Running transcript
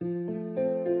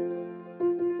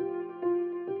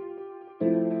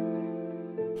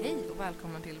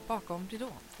välkommen till Bakom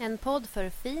ridån. En podd för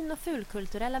fin- och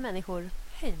fulkulturella människor.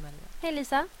 Hej Maria. Hej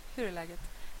Lisa. Hur är läget?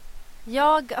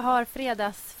 Jag har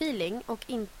fredagsfeeling och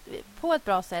på ett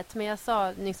bra sätt. Men jag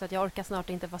sa nyss att jag orkar snart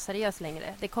inte vara seriös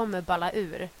längre. Det kommer balla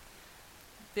ur.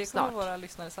 Det snart. kommer våra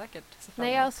lyssnare säkert se fram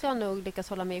Nej, emot. jag ska nog lyckas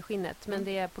hålla mig i skinnet. Men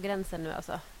det är på gränsen nu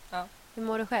alltså. Ja. Hur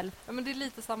mår du själv? Ja, men det är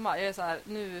lite samma. Jag är så här,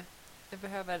 nu jag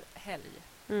behöver helg.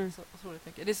 Så otroligt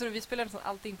mycket. Det är så vi spelar nästan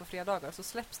allting på fredagar så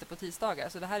släpps det på tisdagar.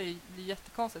 Så det här blir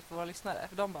jättekonstigt för våra lyssnare.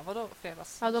 För de bara, vadå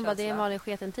fredags? Ja, de bara, det är en vanlig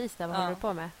sketen tisdag. Vad Ja. håller du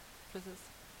på med? Precis.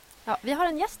 Ja, vi har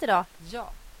en gäst idag.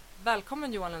 Ja.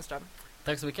 Välkommen Johan Lundström.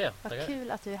 Tack så mycket. Vad Tackar.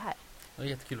 kul att du är här. Det var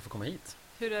jättekul att få komma hit.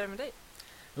 Hur är det med dig?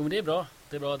 Jo, men det är bra.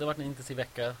 Det har varit en intensiv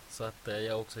vecka så att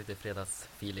jag har också lite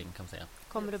fredagsfeeling kan man säga.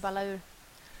 Kommer du balla ur?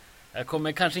 Jag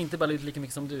kommer kanske inte balla ut lika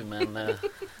mycket som du, men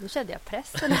Nu kände jag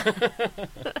pressen.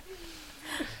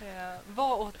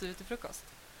 Vad åt du till frukost?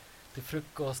 till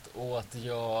frukost åt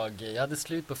jag hade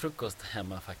slut på frukost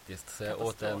hemma faktiskt. Så jag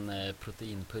åt en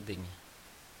proteinpudding.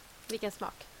 Vilken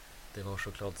smak? Det var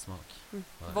chokladsmak.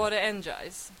 Var det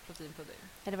Enjais proteinpudding?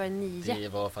 Eller var det 9? Det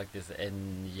var faktiskt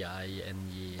NJ.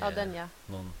 Ja, den ja.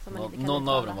 Som man inte kan någon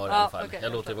uttala. av dem var det i Ja, alla fall. okej,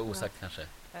 Jag låter det förstår. vara osagt kanske.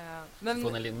 Men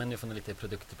Nu får ni lite Ja,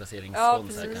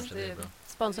 produktplaceringsfond här precis. kanske. Det är bra.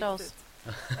 Sponsra oss.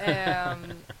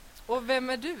 Viktigt. Och vem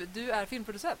är du? Du är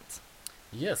filmproducent.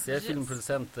 Yes, jag är Yes.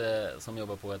 filmproducent som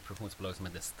jobbar på ett produktionsbolag som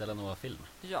heter Stellanova Film.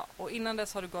 Ja, och innan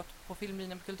dess har du gått på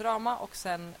filmlinjen på Kulturama och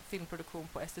sen filmproduktion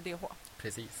på STDH.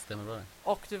 Precis, stämmer bra det.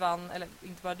 Och du vann, eller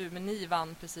inte bara du, men ni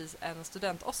vann precis en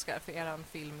student-Oscar för eran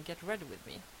film Get Ready With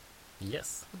Me.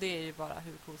 Yes. Och det är ju bara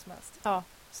hur cool som helst. Ja,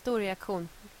 stor reaktion.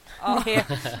 Ja.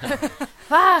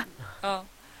 Va? Ja.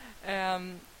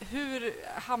 Hur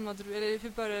hamnade du, eller hur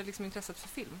började liksom intresset för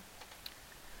film?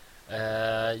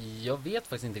 Jag vet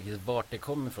faktiskt inte riktigt vart det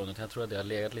kommer ifrån, utan jag tror att det har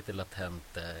legat lite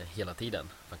latent hela tiden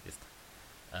faktiskt.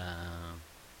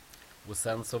 Och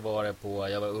sen så var det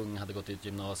jag var ung, hade gått ut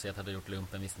gymnasiet, hade gjort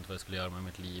lumpen, visste inte vad jag skulle göra med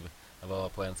mitt liv. Jag var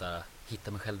på en så här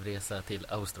hitta mig själv-resa till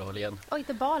Australien. Oj,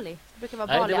 inte Bali. Det brukar vara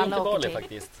Nej, Bali det var alla inte åker Bali till.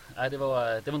 faktiskt. Nej, det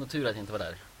var nog tur att jag inte var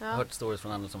där. Jag har Ja. hört stories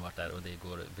från andra som varit där och det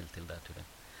går vilt till där tydligen.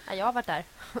 Ja, jag har varit där.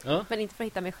 Ja, Men inte för att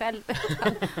hitta mig själv.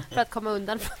 Utan för att komma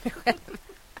undan från mig själv.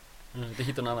 du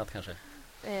hittar något annat kanske.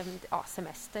 Ja,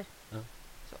 semester. Ja.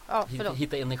 Så. Ja, förlåt.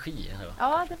 Hitta energi.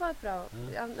 Ja, det var ett bra.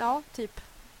 Ja, typ.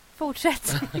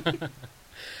 Fortsätt.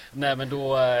 Nej, men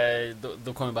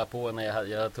då kom jag bara på när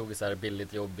jag tog ett så här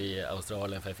billigt jobb i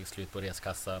Australien för jag fick slut på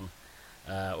reskassan.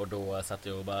 Och då satt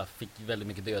jag och bara fick väldigt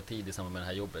mycket dödtid i samband med det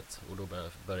här jobbet. Och då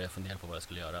började jag fundera på vad jag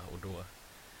skulle göra. Och då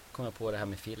kom jag på det här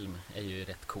med film är ju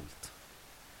rätt coolt.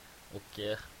 Och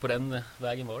på den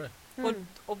vägen var det.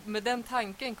 Och med den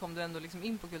tanken kom du ändå liksom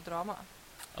in på Kulturama?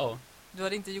 Ja, Du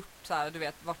hade inte gjort så här, du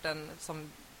vet, vart den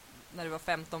som när du var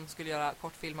 15 skulle göra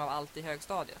kortfilm av allt i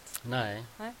högstadiet? nej.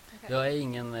 Nej, okej. Jag är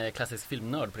ingen klassisk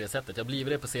filmnörd på det sättet. Jag blir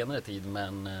det på senare tid,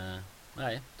 men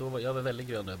nej. Jag var väldigt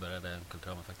grön när jag började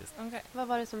Kulturama faktiskt. Okej. Vad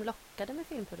var det som lockade med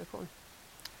filmproduktion?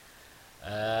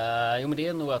 Jo, men det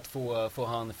är nog att få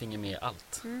ha en finger med i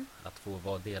allt. Mm. Att få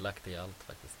vara delaktig i allt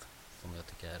faktiskt. Som jag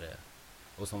tycker är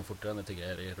och som fortfarande tycker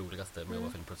är det roligaste med att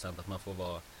vara filmproducent. Att man får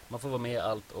vara med i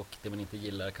allt och det man inte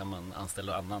gillar kan man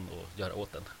anställa annan och göra åt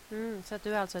den. Så att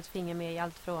du är alltså ett finger med i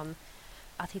allt från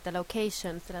att hitta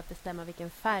locations till att bestämma vilken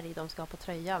färg de ska ha på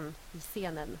tröjan i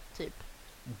scenen, typ.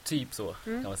 Typ så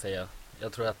kan man säga.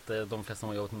 Jag tror att de flesta som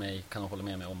har jobbat med mig kan hålla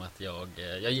med mig om att jag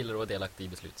gillar att vara delaktig i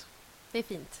beslut. Det är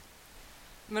fint.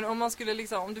 Men om man skulle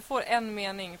liksom, om du får en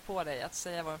mening på dig att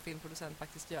säga vad en filmproducent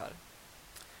faktiskt gör.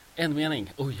 En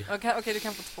mening, oj. Okej, du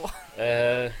kan få 2.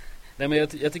 Nej, men jag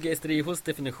tycker STDHs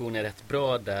definition är rätt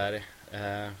bra där.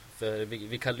 För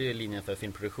vi kallar ju linjen för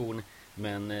filmproduktion,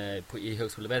 men i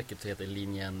Högskoleverket så heter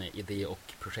linjen idé-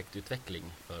 och projektutveckling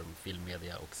för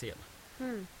filmmedia och scen.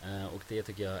 Och det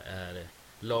tycker jag är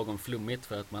lagom flummigt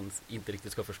för att man inte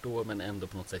riktigt ska förstå, men ändå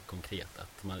på något sätt konkret.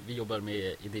 Att vi jobbar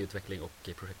med idéutveckling och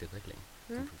projektutveckling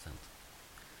som producent.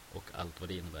 Och allt vad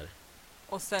det innebär.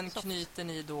 Och sen knyter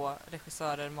ni då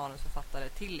regissörer, manusförfattare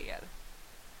till er.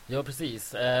 Ja,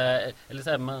 precis. Eller så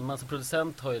här, man som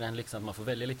producent har ju den lyxen att man får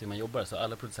välja lite hur man jobbar. Så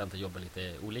alla producenter jobbar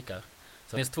lite olika. Så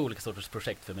det finns 2 olika sorters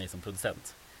projekt för mig som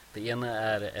producent. Det ena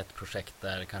är ett projekt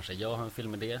där kanske jag har en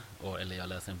filmidé, eller jag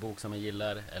läser en bok som jag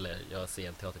gillar, eller jag ser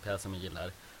en teaterpjäs som jag gillar.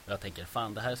 Och jag tänker,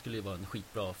 fan, det här skulle ju vara en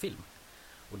skitbra film.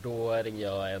 Och då ringer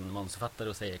jag en manusförfattare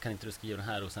och säger, kan inte du skriva den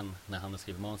här? Och sen när han har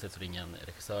skrivit manuset så ringer jag en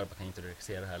regissör, kan inte du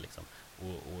regissera det här liksom?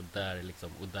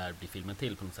 Och där blir filmen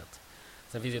till på något sätt.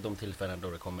 Sen finns det de tillfällen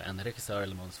då det kommer en regissör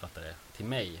eller manusförfattare till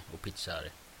mig och pitchar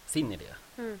sin idé.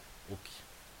 Och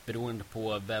beroende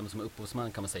på vem som är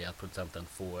upphovsman kan man säga att producenten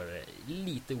får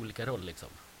lite olika roll liksom.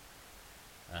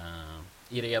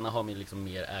 I det ena har man liksom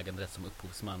mer äganderätt som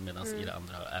upphovsman, medan i det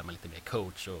andra är man lite mer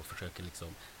coach och försöker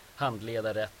liksom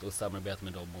handleda rätt och samarbeta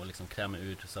med dem och liksom kräma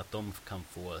ut så att de kan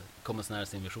få komma så nära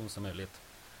sin vision som möjligt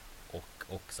och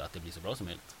också att det blir så bra som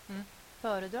möjligt.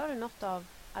 Föredrar du något av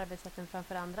arbetssätten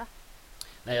framför andra?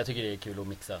 Nej, jag tycker det är kul att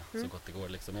mixa så gott det går.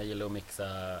 Liksom. Jag gillar att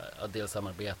mixa dels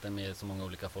samarbeten med så många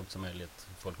olika folk som möjligt.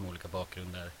 Folk med olika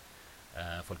bakgrunder,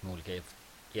 folk med olika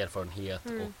erfarenhet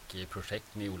och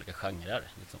projekt med olika genrer.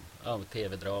 Liksom. Ja,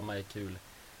 tv-drama är kul,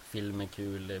 film är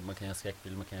kul, man kan göra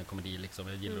skräckfilm, man kan göra komedi. Liksom.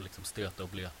 Jag gillar att liksom stöta och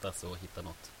blötas och hitta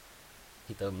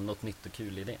något nytt och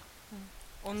kul i det.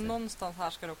 Och någonstans här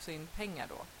ska det också in pengar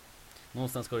då?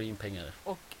 Någonstans ska det in pengar.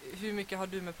 Och hur mycket har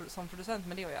du som producent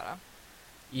med det att göra?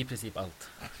 I princip allt,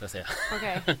 ska jag säga.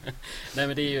 Okej. Nej,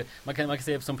 men det är ju, man kan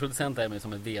se som producent är man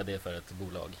som en vd för ett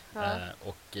bolag. Ja.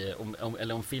 Och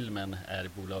om filmen är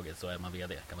bolaget så är man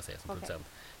vd, kan man säga, som producent.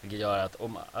 Vilket gör att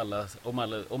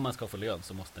om man ska få lön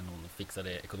så måste någon fixa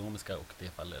det ekonomiska, och det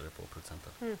faller på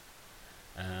producenten.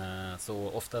 Så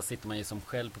ofta sitter man ju som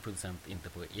själv på producent, inte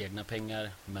på egna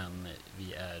pengar, men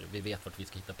vi vet vart vi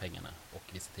ska hitta pengarna, och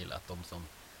vi ser till att de som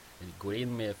går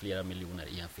in med flera miljoner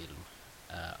i en film,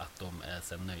 att de är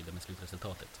sen nöjda med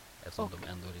slutresultatet, eftersom de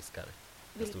ändå riskar.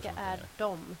 Vilka är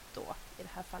de då i det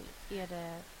här fallet? Är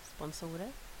det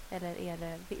sponsorer? Eller är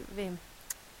det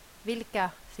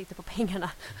vilka sitter på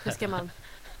pengarna? Hur ska man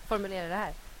formulera det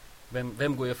här?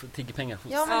 Vem går jag för tigger pengar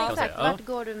hos? Ja, men exakt. Vart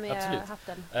går du med absolut.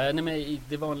 hatten? Nej, men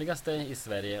det vanligaste i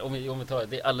Sverige, om vi tar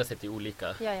det, alla sätt är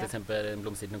olika. Till exempel En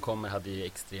blomstertid kommer hade ju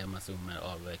extrema summor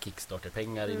av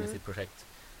Kickstarter-pengar in i sitt projekt.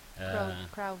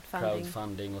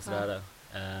 Crowdfunding och sådär.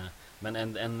 Men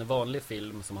en vanlig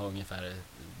film som har ungefär,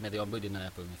 medianbudgeten är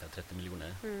på ungefär 30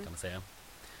 miljoner kan man säga.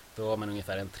 Då har man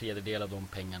ungefär en tredjedel av de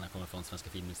pengarna kommer från Svenska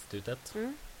Filminstitutet.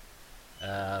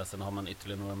 Sen har man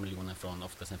ytterligare några miljoner från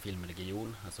oftast en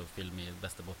filmregion, alltså Film i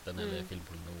Västerbotten eller Film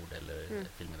på Nord eller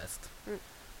Film i Väst,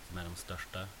 som är de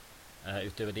största.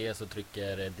 Utöver det så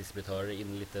trycker distributörer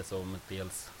in lite, som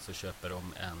dels så köper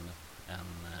de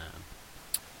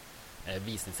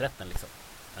visningsrätten liksom.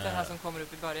 Den här som kommer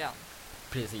upp i början.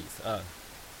 Precis, kan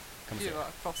man Gud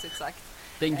vad proffsigt sagt.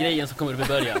 Den grejen som kommer upp i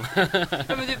början. Ja,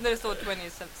 men typ när det står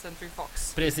 20th Century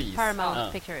Fox. Precis.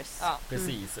 Paramount Pictures. Ja.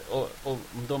 Precis. Och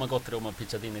de har gått till dem och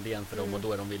pitchat in idén för dem, och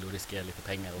då är de villiga att riskera lite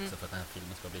pengar också för att den här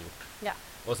filmen ska bli gjort. Ja.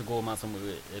 Och så går man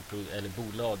som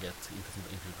bolaget, inte som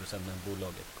producent, men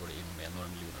bolaget går in med några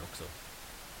miljoner också.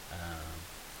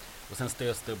 Och sen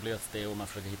stöds det och blöts det, och man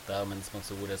försöker hitta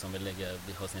sponsorer som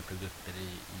vill ha sina produkter i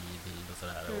bild och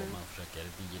sådär, och man försöker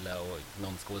deala, och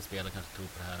någon skådespelare kanske tror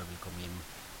på det här och vill komma in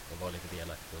och vara lite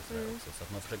delaktig och sådär också. Så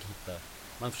att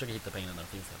man försöker hitta pengarna där de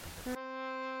finns helt enkelt.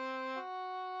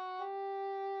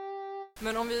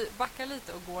 Men om vi backar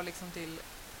lite och går liksom till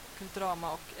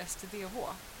Kulturama och STDH.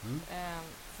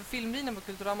 För filmlinjen på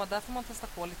Kulturama, där får man testa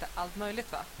på lite allt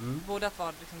möjligt, va? Både att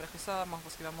vara liksom regissör, man får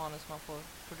skriva manus, man får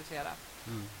producera.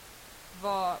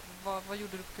 Vad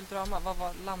gjorde du på Kulturama?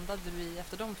 Vad landade du i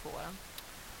efter de 2 åren?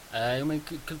 Men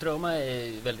Kulturama är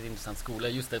en väldigt intressant skola,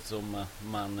 just eftersom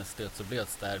man stöts och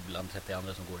blöts där bland 30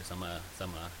 andra som går i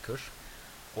samma kurs.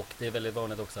 Och det är väldigt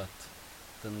vanligt också att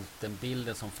den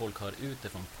bilden som folk har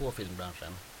utifrån på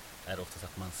filmbranschen är oftast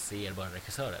att man ser bara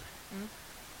regissörer.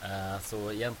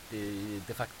 Så egentligen,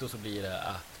 de facto så blir det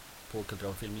att på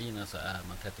Kulturama filmlinjen så är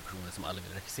man 30 personer som alla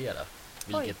vill regissera.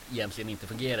 Vilket egentligen inte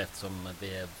fungerar, eftersom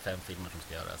det är 5 filmer som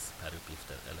ska göras per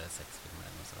uppgift, eller 6 filmer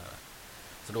eller sådär.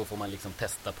 Så då får man liksom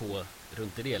testa på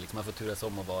runt i det. Liksom man får turas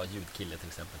om att vara ljudkille till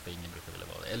exempel, för ingen brukar vilja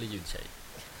vara det. Eller ljudtjej.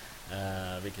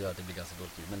 Vilket gör att det blir ganska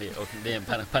dåligt ljud. Men det är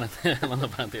en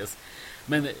parentes.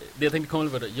 Men det jag tänkte komma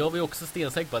över, jag var ju också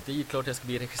stensäker på att det är klart att jag ska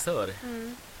bli regissör.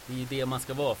 Det är det man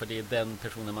ska vara, för det är den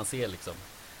personen man ser liksom.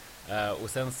 Och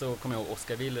sen så kom jag ihåg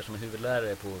Oskar Willer som är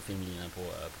huvudlärare på filmlinjen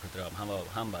på Kulturama.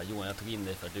 Han bara, Johan, jag tog in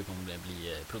dig för att du kommer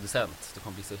bli producent. Du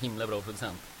kommer bli så himla bra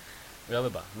producent. Och jag var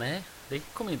bara, nej, det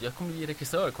kommer inte. Jag kommer bli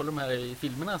regissör. Kolla de här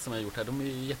filmerna som jag har gjort här. De är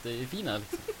ju jättefina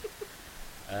liksom.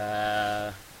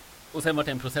 Och sen var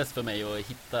det en process för mig att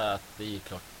hitta att det är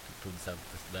klart producent.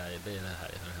 Det är det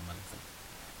här jag hör hemma liksom.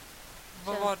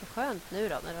 Känns det skönt nu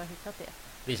då när du har hittat det?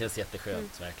 Det känns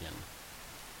jätteskönt, verkligen.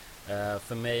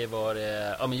 För mig var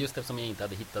det, men just eftersom jag inte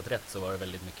hade hittat rätt så var det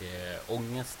väldigt mycket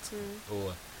ångest.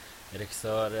 Och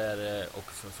regissörer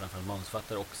och framförallt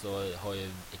manusfattare också har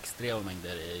ju extrema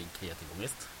mängder kreativ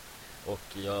ångest. Och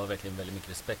jag har verkligen väldigt mycket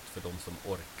respekt för de som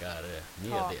orkar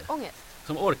med det. Ångest.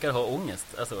 Som orkar ha ångest,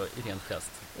 alltså i rent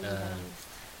krasst.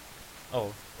 Ja,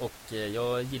 och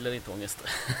jag gillar inte ångest.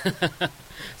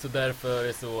 Så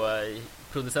därför så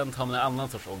producent har man en annan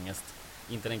sorts ångest.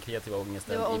 inte den kreativa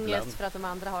ångesten ibland. Du har ibland. ångest för att de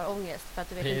andra har ångest, för att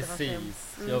du vet inte vad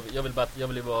Precis. Jag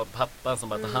vill ju vara pappan som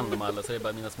bara tar hand om alla, så är det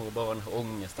bara mina små barn har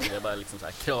ångest och jag bara liksom så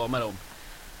här kramar dem.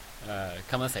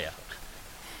 Kan man säga.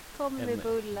 Kom med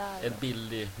bullar. En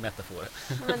billig metafor.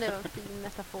 Men det var en fin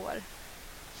metafor.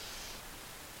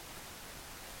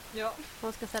 Ja.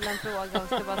 Hon ska ställa en fråga och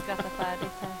ska bara skratta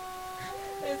färdigt här.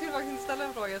 Jag skulle faktiskt inte ställa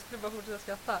en fråga, jag skulle bara fortsätta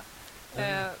skratta.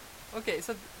 Okej,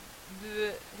 så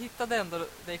du hittade ändå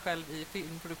dig själv i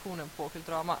filmproduktionen på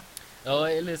Kulturama? Ja,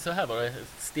 eller så här var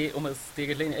det. Om jag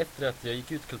steget längre efter att jag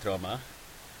gick ut Kulturama,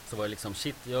 så var det liksom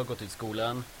shit, jag har gått ut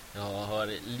skolan, jag har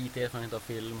lite erfarenhet av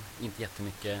film, inte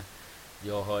jättemycket.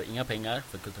 Jag har inga pengar,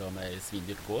 för Kulturama är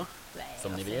svindyrt att gå,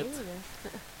 som ni vet.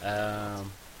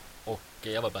 Och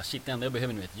jag var bara shit, jag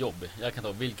behöver nu ett jobb. Jag kan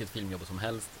ta vilket filmjobb som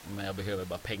helst, men jag behöver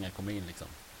bara pengar komma in liksom.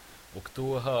 Och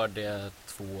då hörde jag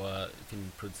 2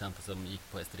 filmproducenter som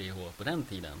gick på STDH på den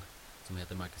tiden, som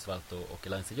heter Marcus Walto och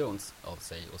Eliza Jones, av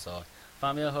sig och sa: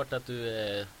 fan, vi har hört att du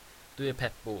är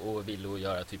pepp och vill att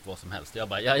göra typ vad som helst. Jag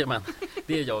bara, jajamän,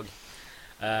 det är jag.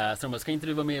 Så de bara, ska inte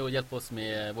du vara med och hjälpa oss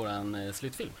med våran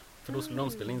slutfilm? För då skulle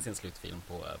de spela in sin slutfilm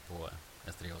på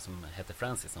STDH som hette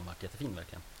Francis, som var jättefin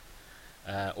verkligen.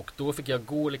 Och då fick jag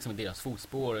gå liksom i deras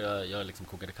fotspår. Jag liksom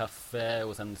kokade kaffe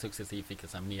och sen successivt fick jag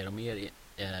så här mer och mer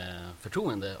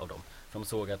förtroende av dem. För de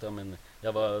såg att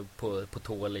jag var på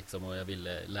tå liksom, och jag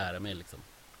ville lära mig liksom.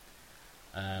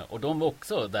 Och de var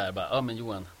också där bara, men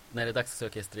Johan, när det är dags att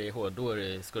söka STDH, då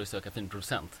ska du söka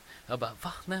filmproducent. Jag bara,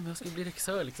 va? Nej, men jag ska bli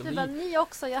regissör liksom. Det var ni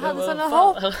också, jag hade såna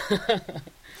hopp.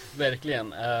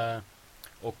 Verkligen.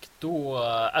 Och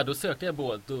då sökte jag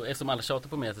både, eftersom alla tjatade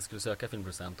på mig att jag skulle söka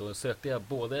filmproducent, då sökte jag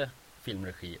både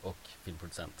filmregi och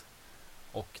filmproducent.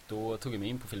 Och då tog jag mig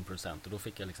in på filmproducent, och då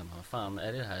fick jag liksom, vad fan,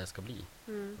 är det här jag ska bli?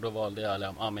 Och då valde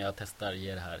jag, men jag testar,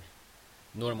 ge det här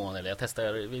några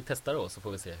månader, vi testar då, så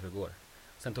får vi se hur det går.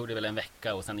 Sen tog det väl en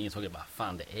vecka, och sen insåg jag bara,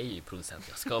 fan, det är ju producent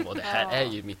jag ska vara, det här är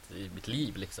ju mitt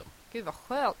liv liksom. Gud vad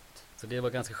skönt. Så det var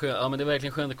ganska skönt, men det var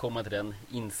verkligen skönt att komma till den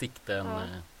insikten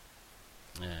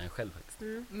själv faktiskt.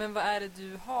 Men vad är det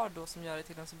du har då som gör dig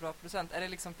till en så bra producent? Är det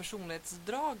liksom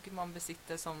personlighetsdrag man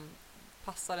besitter som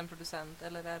passar en producent,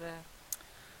 eller är det...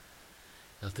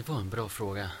 Ja, det var en bra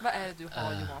fråga. Vad är det du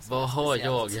har, Johan, som vad är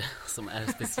har speciellt? jag som är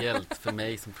speciellt för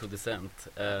mig som producent?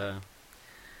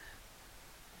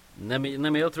 Nej,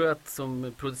 men jag tror att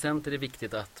som producent är det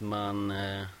viktigt att man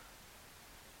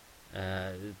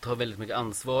tar väldigt mycket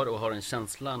ansvar och har en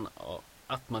känslan av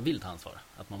att man vill ta ansvar.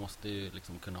 Att man måste ju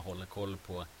liksom kunna hålla koll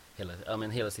på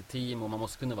hela sitt team, och man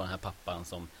måste kunna vara den här pappan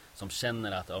som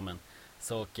känner att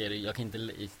saker, jag kan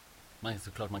inte,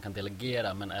 såklart man kan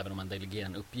delegera, men även om man delegerar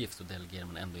en uppgift så delegerar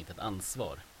man ändå inte ett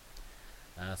ansvar.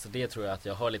 Så det tror jag att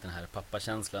jag har lite den här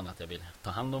pappakänslan, att jag vill ta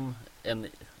hand om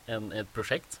ett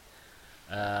projekt.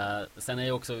 Sen är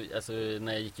jag också,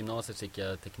 när jag gick gymnasiet så gick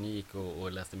jag teknik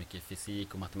och läste mycket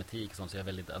fysik och matematik och sånt, så jag är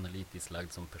väldigt analytiskt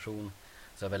lagd som person.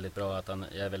 Så jag är väldigt bra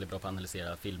på att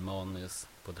analysera filmmanus,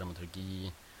 på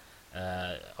dramaturgi,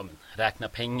 räkna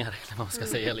pengar eller vad man ska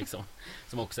säga liksom.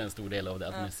 Som också är en stor del av det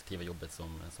administrativa jobbet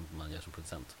som man gör som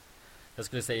producent. Jag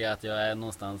skulle säga att jag är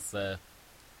någonstans,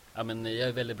 jag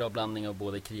är väldigt bra blandning av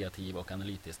både kreativ och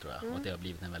analytisk, tror jag. Och att det har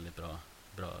blivit en väldigt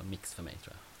bra mix för mig,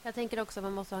 tror jag. Jag tänker också att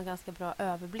man måste ha en ganska bra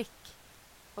överblick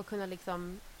och kunna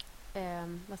liksom,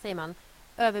 vad säger man,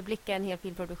 överblicka en hel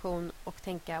filmproduktion och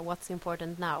tänka what's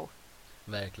important now.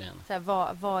 Verkligen. Så här,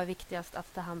 vad är viktigast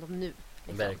att ta hand om nu?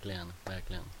 Liksom. Verkligen.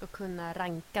 Och kunna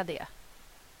ranka det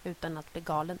utan att bli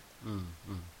galen.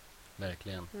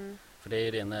 Verkligen. För det är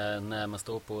ju det, när man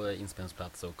står på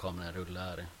inspelningsplats och kameran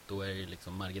rullar, då är det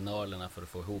liksom marginalerna för att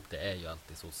få ihop det är ju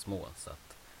alltid så små, så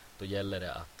att då gäller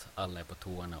det att alla är på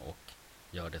tårna och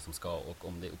gör det som ska, och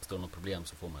om det uppstår något problem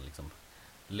så får man liksom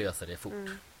lösa det fort.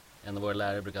 En av våra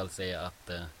lärare brukar alltid säga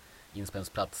att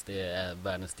inspelningsplats, det är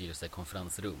världens dyraste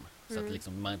konferensrum. Så att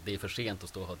liksom, det är för sent att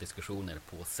stå och ha diskussioner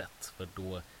på set, för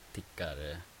då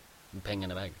tickar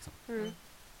pengarna iväg liksom.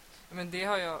 Men det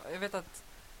har jag vet att,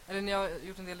 eller när jag har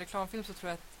gjort en del reklamfilm, så tror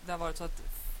jag att det har varit så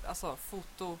att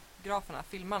fotograferna,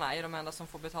 filmarna, är de enda som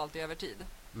får betalt i övertid.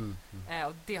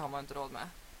 Och det har man inte råd med.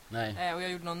 Nej. Och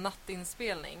jag gjorde någon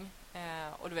nattinspelning,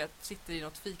 och du vet, sitter i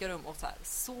något fikarum och så här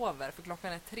sover, för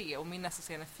klockan är 3 och min nästa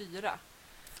scen är 4.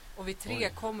 Och vid 3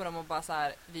 kommer de och bara så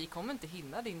här, vi kommer inte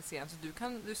hinna din scen, så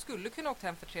du skulle kunna åka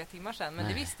hem för 3 timmar sedan. Men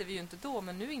det visste vi ju inte då,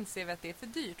 men nu inser vi att det är för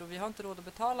dyrt och vi har inte råd att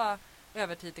betala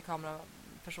övertid till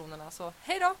kamerapersonerna, så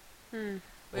hej då!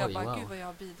 Och jag bara, gud vad jag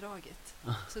har bidragit.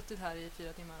 Suttit här i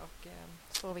 4 timmar och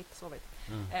sovit.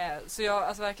 Så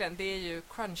jag, verkligen, det är ju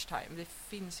crunch time. Det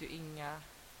finns ju inga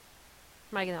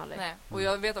marginaler. Nej. Och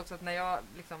jag vet också att när jag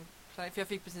liksom För jag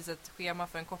fick precis ett schema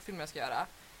för en kortfilm jag ska göra.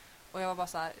 Och jag var bara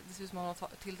så här, det ser ut som att man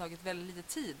har tilltagit väldigt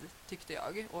lite tid, tyckte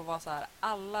jag. Och var så här,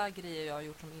 alla grejer jag har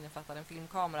gjort som innefattar en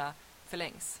filmkamera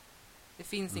förlängs. Det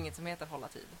finns inget som heter hålla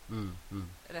tid.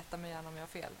 Rätta mig gärna om jag har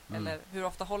fel. Eller hur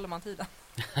ofta håller man tiden?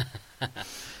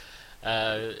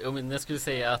 Jag skulle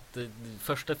säga att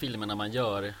första filmerna man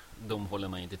gör, de håller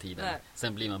man inte tiden. Nej.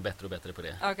 Sen blir man bättre och bättre på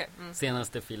det. Okay.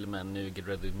 Senaste filmen, nu Get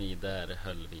Ready With Me, där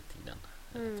höll vi tiden.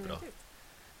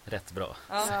 Rätt bra.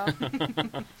 Ja.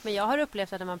 Men jag har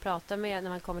upplevt att när man pratar med, när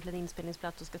man kommer till en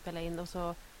inspelningsplats och ska spela in och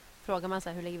så frågar man så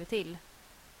här, hur lägger vi till?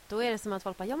 Då är det som att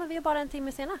folk bara, ja men vi är bara en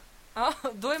timme sena. Ja,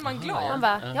 då är man glad. Man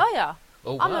bara, ja.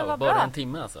 Oh, ja, wow, men vad bara bra. en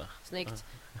timme alltså. Snyggt.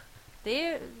 Det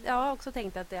är, jag har också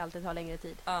tänkt att det alltid tar längre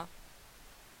tid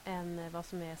än vad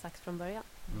som är sagt från början.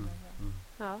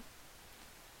 Ja.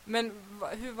 Men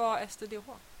hur var STDH?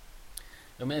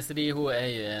 Ja, men STDH är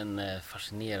ju en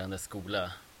fascinerande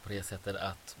skola på det sättet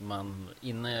att man,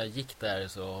 innan jag gick där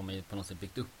så har man ju på något sätt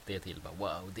byggt upp det till bara,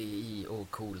 wow, DI,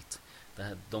 coolt. Det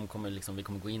här, vi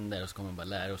kommer gå in där och så kommer vi bara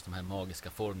lära oss de här magiska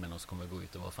formerna och så kommer vi gå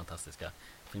ut och vara fantastiska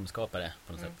filmskapare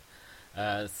på något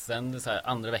sätt. Sen så här,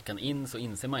 andra veckan in så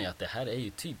inser man ju att det här är ju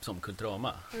typ som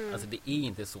Kulturama. Alltså det är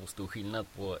inte så stor skillnad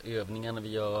på övningarna vi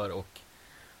gör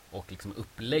och liksom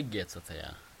upplägget så att säga.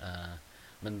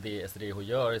 Men det STDH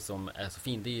gör som är så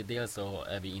fint, det är dels så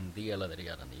är vi indelade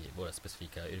redan i våra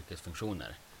specifika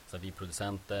yrkesfunktioner. Så vi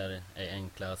producenter är en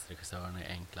klass, regissörerna är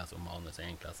en klass och manus är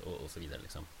en klass och så vidare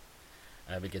liksom.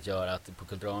 Vilket gör att på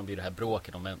Kulturama blir det här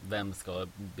bråket om vem ska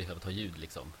behöva ta ljud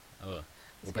liksom.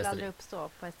 Det skulle aldrig uppstå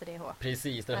på STDH.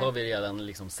 Precis, där har vi redan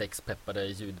liksom 6 peppade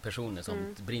ljudpersoner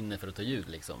som brinner för att ta ljud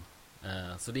liksom.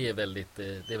 Så det är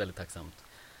väldigt tacksamt.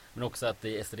 Men också att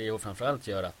det STDH framförallt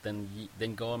gör att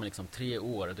den gav mig liksom 3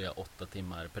 år då jag 8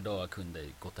 timmar per dag kunde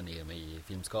gotta ner mig i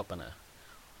filmskapande.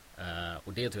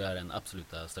 Och det tror jag är den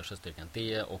absoluta största styrkan.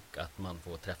 Det och att man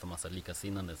får träffa massa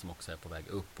likasinnande som också är på väg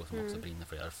upp och som också brinner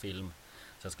för att göra film.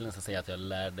 Så jag skulle nästan säga att jag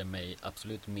lärde mig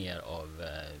absolut mer av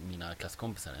mina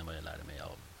klasskompisar än vad jag lärde mig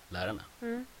av lärarna.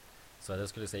 Så jag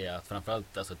skulle säga att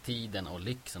framförallt alltså, tiden och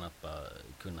lyxen att bara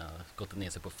kunna gotta ner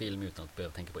sig på film utan att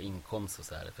behöva tänka på inkomst och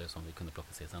så här, för som vi kunde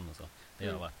plocka CSN och så. Det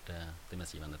har varit det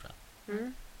mest givande tror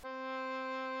jag.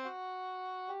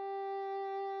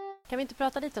 Kan vi inte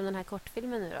prata lite om den här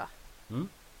kortfilmen nu då?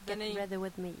 Den är, Ready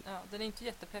With Me. Ja, den är inte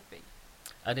jättepeppig.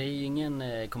 Ja, det är ju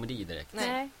ingen komedi direkt.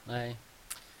 Nej.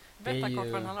 Berätta kort vad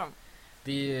den handlar om.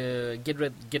 Det är ju,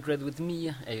 Get Ready With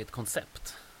Me är ju ett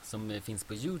koncept som finns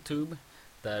på YouTube.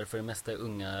 Där för det mesta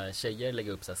unga tjejer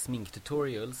lägger upp så här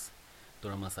sminktutorials. Då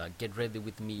de har så här Get Ready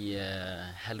With Me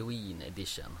Halloween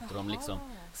edition. Då de liksom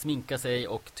sminkar sig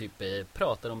och typ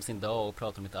pratar om sin dag och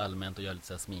pratar om lite allmänt och gör lite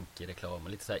så här sminkreklam. Och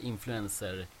lite så här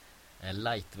influencer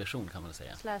light-version kan man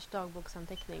säga. /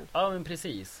 dagboksanteckning. Ja men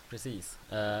precis.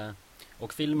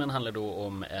 Och filmen handlar då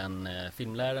om en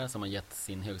filmlärare som har gett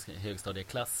sin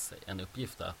högstadieklass en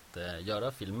uppgift att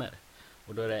göra filmer.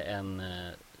 Och då är det en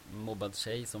mobbad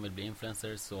tjej som vill bli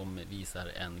influencer som visar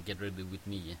en Get Ready With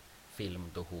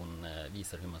Me-film då hon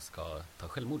visar hur man ska ta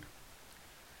självmord.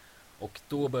 Och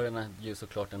då börjar ju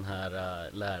såklart den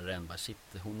här läraren bara shit,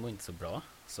 hon mår inte så bra.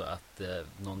 Så att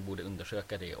någon borde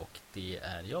undersöka det och det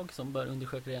är jag som bör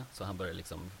undersöka det. Så han börjar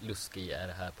liksom luska i, är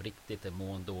det här på riktigt, är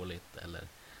mån dåligt eller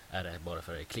är det bara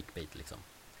för clickbait liksom.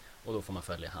 Och då får man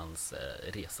följa hans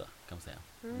resa kan man säga.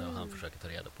 När han försöker ta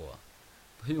reda på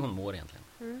hur hon mår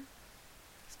egentligen.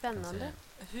 Spännande.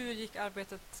 Hur gick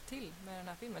arbetet till med den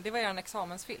här filmen? Det var en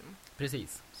examensfilm.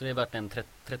 Precis, så det har varit en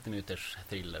 30 minuters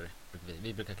thriller.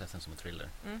 Vi brukar klassa den som en thriller.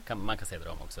 Man kan säga det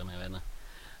om också, men jag vet inte.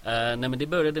 Nej, men det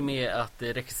började med att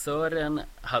regissören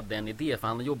hade en idé, för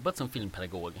han har jobbat som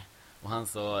filmpedagog. Och han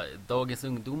sa, dagens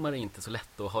ungdomar är inte så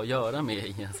lätt att ha att göra med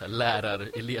i en så här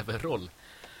lärar-elever-roll.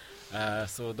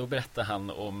 Så då berättade han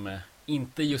om,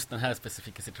 inte just den här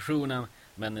specifika situationen,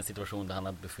 men en situation där han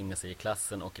hade befunnit sig i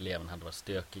klassen och eleven hade varit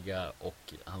stökiga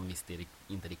och han visste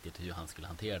inte riktigt hur han skulle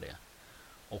hantera det.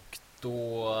 Och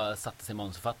då satte sig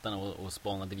manusförfattarna och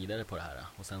spanade vidare på det här.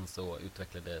 Och sen så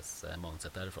utvecklades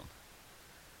manuset därifrån.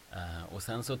 Och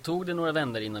sen så tog det några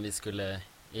vändor innan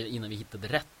vi hittade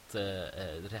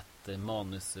rätt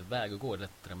manusväg att gå,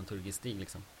 rätt dramaturgisk stig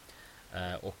liksom.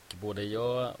 Och både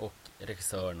jag och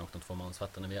regissören och de 2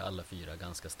 manusfattarna, vi är alla 4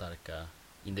 ganska starka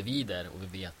individer och vi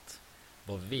vet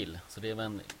vad vi vill. Så det var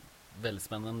en väldigt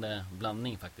spännande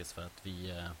blandning faktiskt, för att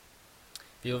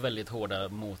vi var väldigt hårda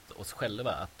mot oss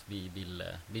själva. Att vi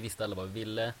visste alla vad vi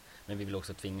ville, men vi ville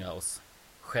också tvinga oss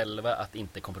själva att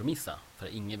inte kompromissa. För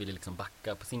ingen ville liksom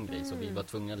backa på sin grej, så vi var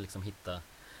tvungna att liksom hitta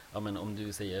ja men om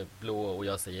du säger blå och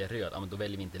jag säger röd, ja men då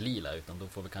väljer vi inte lila, utan då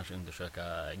får vi kanske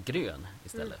undersöka grön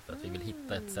istället. För att vi vill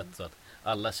hitta ett sätt så att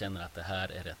alla känner att det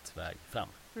här är rätt väg fram.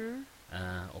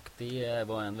 Och det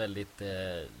var en väldigt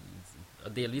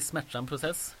delvis smärtsam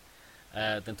process.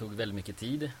 Den tog väldigt mycket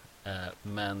tid,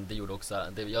 men det gjorde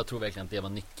också, jag tror verkligen att det var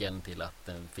nyckeln till att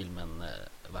filmen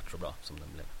vart så bra som den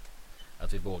blev.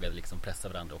 Att vi vågade liksom pressa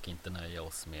varandra och inte nöja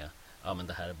oss med ja men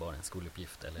det här är bara en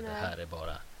skoluppgift eller det här är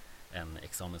bara en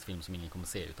examensfilm som ingen kommer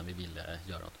se, utan vi ville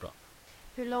göra något bra.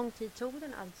 Hur lång tid tog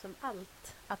den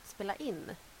allt att spela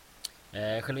in?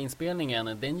 Själva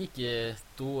inspelningen, den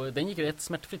gick rätt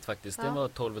smärtfritt faktiskt. Den var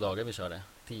 12 dagar vi körde.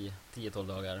 10-12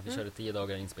 dagar. Vi körde 10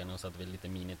 dagar inspelning och så hade vi lite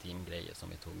miniteam-grejer som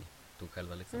vi tog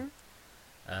själva liksom.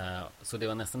 Så det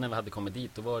var nästan när vi hade kommit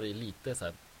dit, då var det lite så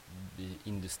här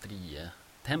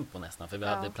industritempo nästan. För vi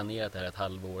hade planerat det här ett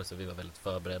halvår, så vi var väldigt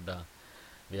förberedda.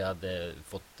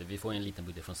 Vi får en liten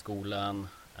budget från skolan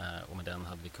och med den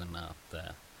hade vi kunnat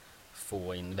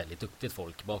få in väldigt duktigt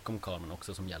folk bakom kameran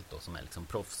också som hjälpte oss, som är liksom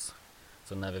proffs.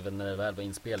 Så när det väl var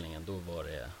inspelningen, då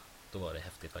var det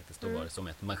häftigt faktiskt. Då var det som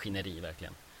ett maskineri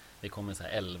verkligen. Det kom så här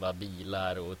 11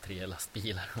 bilar och 3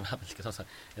 lastbilar.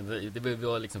 Det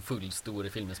var liksom full stor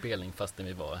filminspelning fastän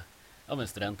vi var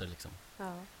studenter liksom.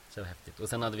 Ja. Så det var häftigt. Och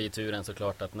sen hade vi turen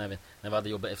såklart att när vi hade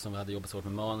jobbat, eftersom vi hade jobbat så hårt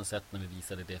med manuset, när vi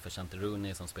visade det för Shanti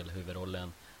Rooney som spelade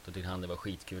huvudrollen, då tyckte han det var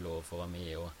skitkul att få vara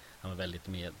med, och han var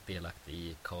väldigt delaktig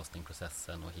i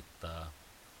castingprocessen och hitta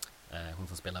hon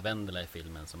som spelar Vendela i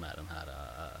filmen, som är den här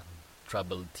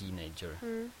troubled teenager.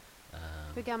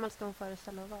 Hur gammal ska hon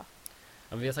föreställa att vara?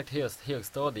 Ja, vi har sagt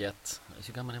högstadiet.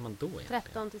 Hur gammal är man då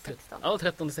egentligen? 13-16. Ja,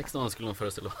 13-16 skulle hon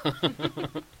föreställa.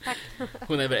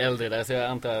 Hon är väl äldre där, så jag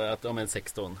antar att om en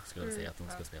 16 skulle jag säga att hon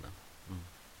ska spela.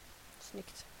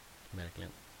 Snyggt.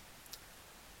 Verkligen.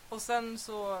 Och sen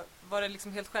så var det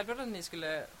liksom helt självklart att ni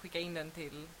skulle skicka in den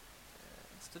till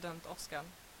student-Oscar.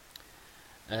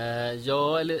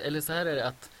 Ja, eller så här är det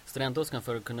att student-Oscar,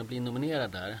 för att kunna bli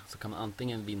nominerad där, så kan man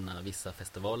antingen vinna vissa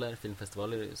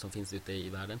filmfestivaler som finns ute i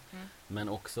världen, men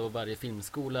också varje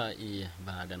filmskola i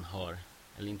världen har,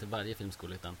 eller inte varje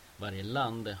filmskola utan varje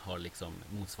land har liksom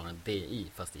motsvarande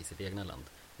DI fast i sitt egna land.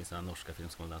 Det finns den norska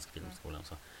filmskolan, danska filmskolan och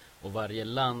så. Och varje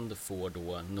land får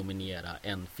då nominera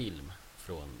en film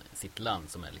från sitt land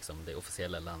som är liksom det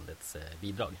officiella landets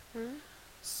bidrag.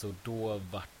 Så då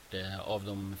vart av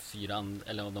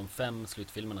de 5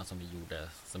 slutfilmerna som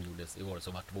gjordes i år,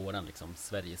 så vart våran liksom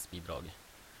Sveriges bidrag.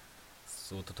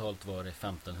 Så totalt var det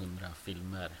 1500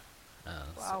 filmer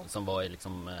som var i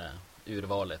liksom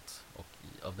urvalet, och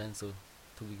av den så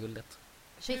tog vi guldet.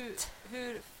 Shit.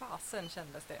 Hur fasen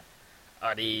kändes det?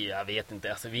 Ja, jag vet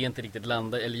inte. Alltså, vi är inte riktigt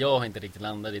landade, eller jag har inte riktigt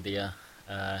landat i det.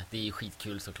 Det är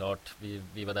skitkul såklart.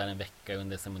 Vi var där en vecka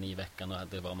under ceremoniveckan, och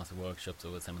det var en massa workshops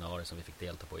och seminarier som vi fick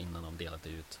delta på innan de delade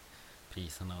ut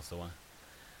priserna och så.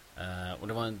 Och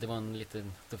det var en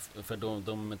liten, för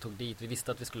de tog dit, vi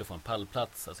visste att vi skulle få en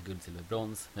pallplats, alltså guld, silver,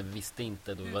 brons, men vi visste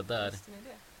inte då vi var där. Visste ni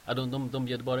det? Ja, de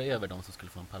bjöd bara över de som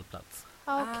skulle få en pallplats.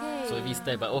 Okay. Så vi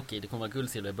visste bara okej, det kommer vara guld,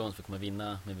 silver, brons, vi kommer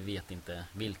vinna, men vi vet inte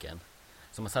vilken.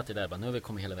 Så man satt ju där bara, nu har vi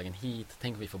kommit hela vägen hit,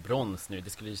 tänk om vi får brons nu. Det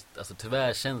skulle, alltså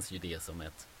tyvärr känns ju det som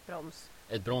ett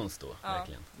brons då,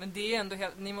 verkligen. Men det är ändå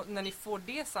när ni får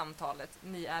det samtalet,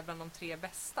 ni är bland de 3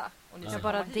 bästa. Och ni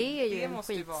bara det är ju en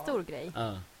skitstor grej.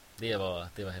 Ja, det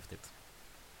var häftigt.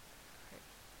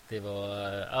 Det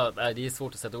är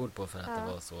svårt att sätta ord på, för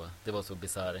att det var så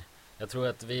bizarr. Jag tror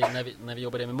att när vi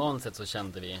jobbade med manuset så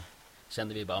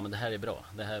kände vi bara, men det här är bra.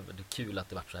 Det är kul att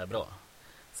det vart så här bra.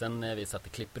 Sen när vi satt i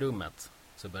klipprummet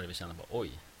så började vi känna bara,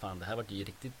 oj, fan, det här var ju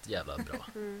riktigt jävla bra.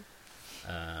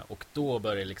 Och då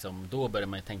började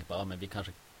man ju tänka på, men vi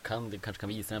kanske kan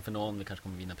visa den för någon, vi kanske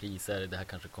kommer vinna priser, det här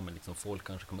kanske kommer liksom, folk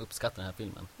kanske kommer uppskatta den här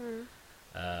filmen.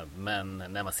 Men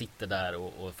när man sitter där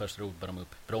och först ropar de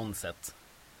upp bronset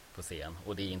på scen,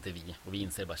 och det är inte vi, och vi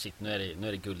inser bara, shit, nu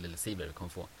är det guld eller silver vi kommer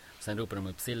få. Sen ropar de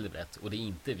upp silvret, och det är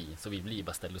inte vi, så vi blir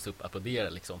bara ställa oss upp och applådera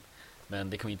liksom. Men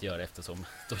det kan vi inte göra, eftersom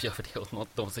då gör vi det åt något,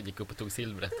 de som gick upp och tog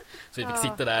silvret. Så vi fick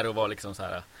sitta där och vara liksom så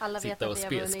här, sitta och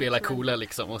spela coola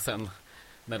liksom. Och sen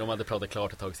när de hade pratat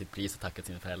klart och tagit sitt pris och tackat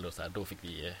sina föräldrar och så här, då fick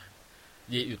vi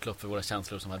ge utlopp för våra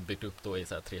känslor som hade byggt upp då i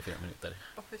så här 3-4 minuter.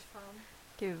 Fy fan.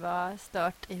 Gud vad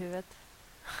stört i huvudet.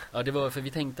 Ja, det var för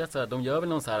vi tänkte att så här, de gör väl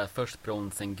någon så här först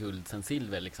brons, sen guld, sen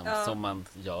silver liksom, som man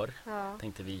gör,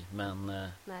 tänkte vi. Men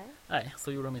nej,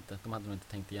 så gjorde de inte. De hade nog inte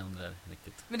tänkt igenom det där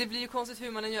riktigt. Men det blir ju konstigt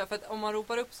hur man än gör, för att om man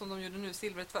ropar upp som de gjorde nu,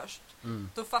 silvret först,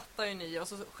 då fattar ju ni, och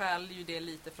så skäl ju det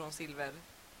lite från silver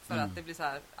för att det blir så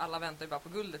här, alla väntar ju bara på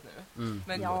guldet nu.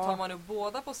 Men Ja. tar man upp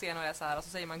båda på scen och är så här, och så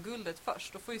säger man guldet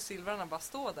först, då får ju silvrarna bara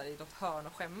stå där i något hörn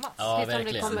och skämmas. Ja,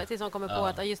 Tills de kommer på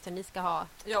att just det, ni ska ha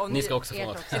Ja, och Ni ska också ert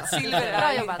få. också. ett silver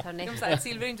Bra är, jobbat, hörni. ett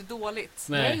silver är inte dåligt.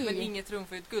 Nej. Men inget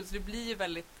trumfar ut guld, så det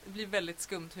blir väldigt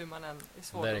skumt hur man än är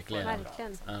svårt Verkligen. att få det bra.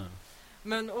 Verkligen. Ja.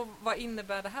 Men och vad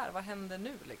innebär det här? Vad händer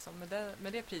nu liksom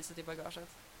med det priset i bagaget?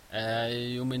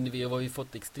 Jo, men vi har ju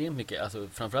fått extremt mycket, alltså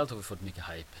framförallt har vi fått mycket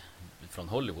hype från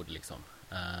Hollywood liksom.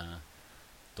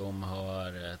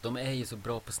 De är ju så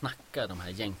bra på att snacka, de här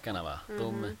jänkarna, va.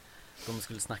 De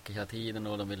skulle snacka hela tiden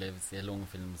och de ville se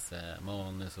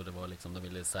långfilmsmanus och det var liksom, de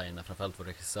ville signa framförallt vår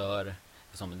regissör,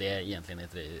 som det är egentligen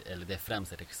det är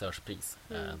främst ett regissörspris,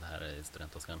 det här är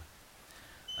student-Oscar.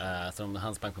 Så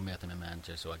han sprang på möten med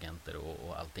managers och agenter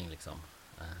och allting liksom.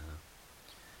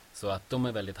 Så att de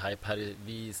är väldigt hype här.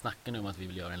 Vi snackar nu om att vi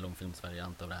vill göra en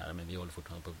långfilmsvariant av det här, men vi håller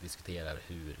fortfarande på att diskutera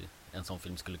hur en sån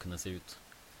film skulle kunna se ut.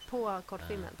 På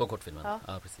kortfilmen? På kortfilmen,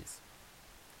 ja precis.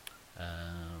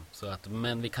 Så att,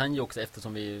 men vi kan ju också,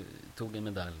 eftersom vi tog en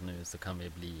medalj nu, så kan vi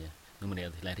bli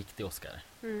nominerade till en riktig Oscar.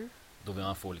 Då vill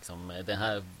man få liksom, det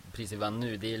här priset vi vann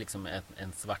nu, det är liksom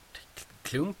en svart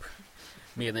klump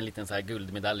med en liten så här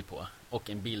guldmedalj på och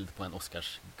en bild på en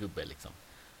Oscarsgubbe liksom.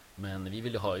 Men vi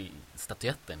vill ju ha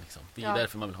statyetten liksom. Det är ju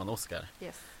därför man vill ha en Oscar.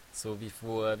 Yes. Så vi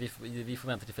får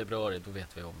vänta till februari, då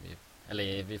vet vi om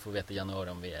vi får veta i januari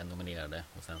om vi är nominerade,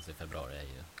 och sen så i februari är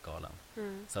ju galan.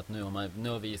 Så att nu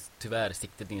har vi tyvärr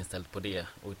siktet inställt på det,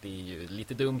 och det är ju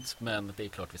lite dumt, men det är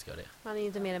klart vi ska göra det. Man är ju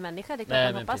inte mer än människa, det är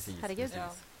klart man hoppas. Precis, herregud.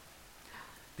 precis.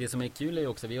 Det som är kul är ju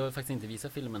också, vi har faktiskt inte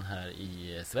visat filmen här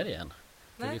i Sverige än.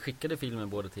 För vi skickade filmen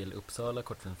både till Uppsala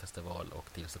kortfilmfestival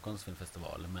och till Stockholms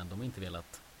filmfestival, men de har inte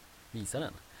velat visa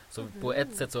den. Så på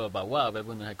ett sätt så var det bara, wow, vi har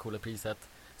vunnit det här coola priset.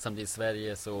 Samtidigt i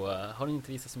Sverige så har den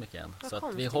inte visat så mycket än. Så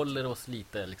att vi håller oss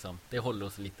lite liksom, det håller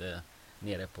oss lite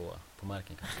nere på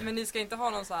marken kanske. Men ni ska inte ha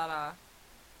någon så här,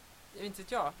 jag vet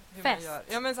inte hur fest. Man gör.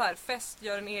 Ja, men så här, fest,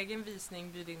 gör en egen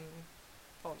visning, bjud in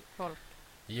folk.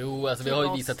 Jo, alltså vi har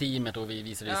ju visat teamet och vi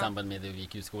visade det i samband med det vi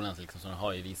gick ut skolan liksom, så de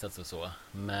har ju visats och så.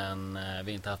 Men vi har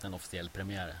inte haft en officiell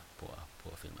premiär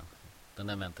på filmen.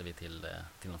 Den väntar vi till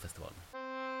någon festival.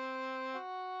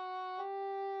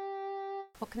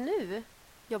 Och nu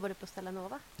jobbar du på Stella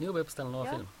Nova? Nu jobbar jag på Stella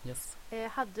Nova film, yes.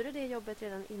 Hade du det jobbet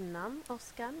redan innan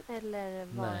Oscar? Eller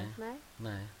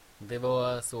Nej. Det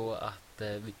var så att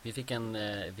vi fick en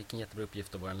jättebra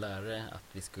uppgift av vår lärare att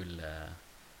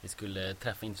vi skulle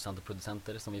träffa intressanta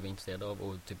producenter som vi var intresserade av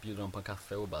och typ bjuda dem på en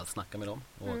kaffe och bara snacka med dem.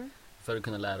 Och för att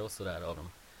kunna lära oss sådär av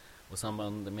dem. Och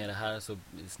samband med det här så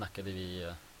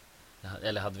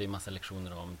hade vi massa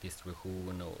lektioner om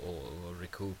distribution och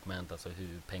recoupment, alltså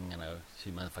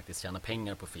hur man faktiskt tjänar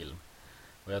pengar på film.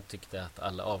 Och jag tyckte att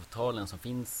alla avtalen som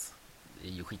finns är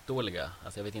ju skitdåliga.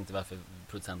 Alltså jag vet inte varför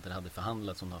producenter hade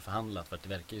förhandlat som de har förhandlat, för att det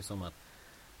verkar ju som att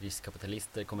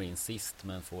riskkapitalister kommer in sist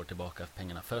men får tillbaka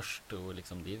pengarna först, och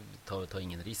liksom det tar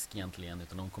ingen risk egentligen,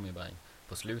 utan de kommer ju bara in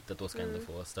på slutet och ska ändå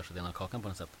få största delen av kakan på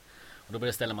något sätt. Och då började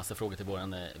jag ställa massa frågor till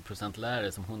våran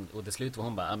procentlärare och till slut var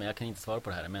hon bara, men jag kan inte svara på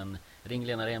det här, men ring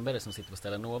Lena Renberg som sitter på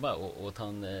Stella Nova och ta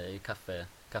en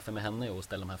kaffe med henne och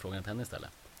ställa de här frågorna till henne istället.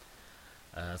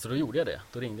 Så då gjorde jag det.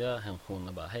 Då ringde jag hon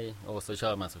och bara hej, och så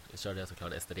körde jag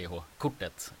såklart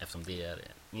STDH-kortet eftersom det är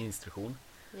min instruktion.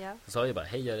 Ja. Så sa jag bara,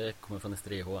 hej, jag kommer från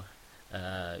STDH,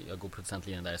 jag går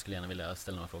producentlinjen där, jag skulle gärna vilja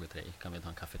ställa några frågor till dig, kan vi ta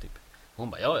en kaffe typ? Och hon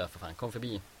bara, ja för fan, kom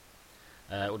förbi.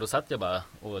 Och då satt jag bara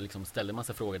och liksom ställde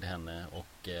massa frågor till henne,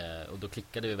 och då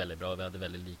klickade vi väldigt bra. Vi hade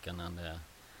väldigt liknande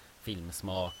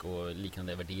filmsmak och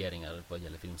liknande värderingar vad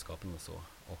gäller filmskapen och så.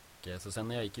 Och så sen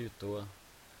när jag gick ut då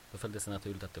följde det sig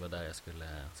naturligt att det var där jag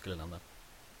skulle landa.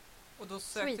 Och då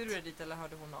sökte du dig dit, eller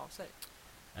hörde hon av sig?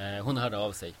 Hon hörde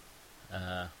av sig.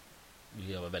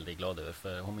 Vilket jag var väldigt glad över,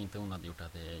 för om inte hon hade gjort det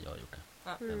hade jag gjort det.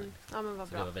 Ja. Ja, men vad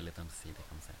så bra. det var väldigt ömsesidigt,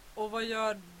 kan man säga. Och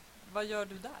vad gör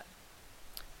du där?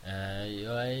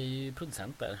 Jag är ju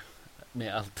producent där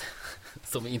med allt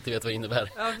som vi inte vet vad det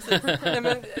innebär. Ja, precis. Nej,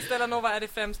 men Stella Nova, är det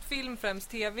främst film, främst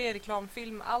tv,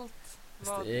 reklamfilm, allt?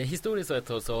 Historiskt sett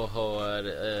så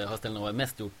har Stella Nova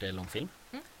mest gjort långfilm.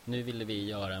 Nu ville vi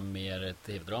göra mer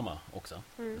tv-drama också.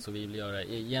 Så vi vill göra,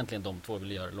 egentligen de två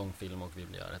vill göra långfilm och vi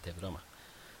vill göra tv-drama.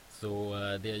 Så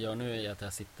det jag gör nu är att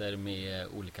jag sitter med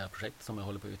olika projekt som jag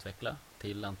håller på att utveckla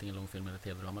till antingen långfilm eller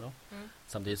tv-drama då.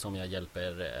 Samtidigt som jag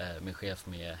hjälper min chef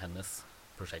med hennes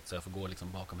projekt, så jag får gå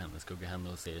liksom bakom henne, skugga henne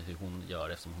och se hur hon gör,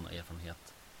 eftersom hon har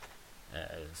erfarenhet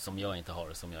som jag inte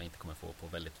har, som jag inte kommer få på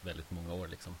väldigt, väldigt många år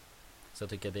liksom. Så jag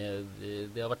tycker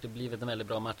det har blivit en väldigt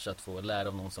bra match att få lära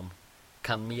av någon som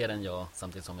kan mer än jag,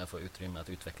 samtidigt som jag får utrymme att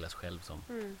utvecklas själv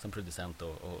som producent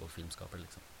och filmskapare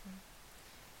liksom.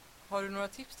 Har du några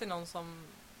tips till någon som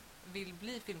vill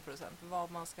bli filmproducent?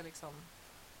 Vad man ska liksom...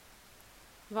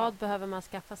 Vad behöver man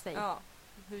skaffa sig? Ja,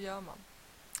 hur gör man?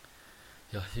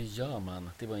 Ja, hur gör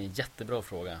man? Det var en jättebra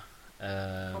fråga.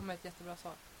 Kom med ett jättebra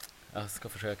svar. Jag ska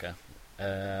försöka.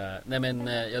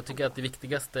 Jag tycker att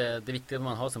det viktiga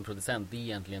man har som producent, det är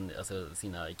egentligen alltså,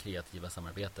 sina kreativa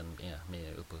samarbeten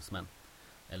med upphovsmän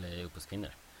eller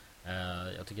upphovskvinnor.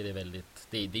 Jag tycker det är väldigt,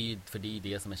 det är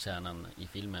det som är kärnan i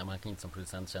filmen. Man kan inte som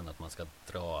producent känna att man ska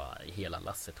dra hela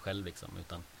lasset själv liksom,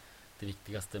 utan det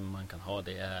viktigaste man kan ha,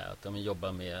 det är att man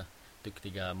jobbar med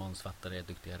duktiga manusfattare,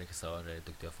 duktiga regissörer,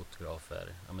 duktiga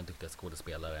fotografer, duktiga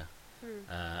skådespelare.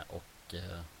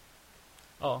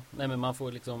 Men man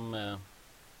får liksom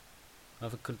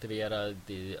man får kultivera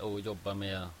det och jobba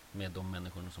med de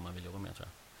människorna som man vill jobba med, tror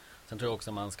jag. Sen tror jag också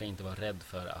att man ska inte vara rädd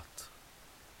för att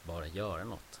bara göra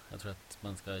något. Jag tror att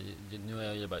man ska, nu har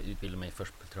jag ju bara utbildat mig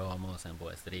först på Kulturama och sen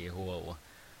på SDH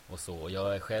och så. Och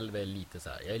jag är själv lite så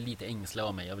här, jag är lite ängslig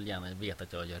av mig. Jag vill gärna veta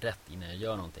att jag gör rätt innan jag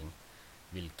gör någonting.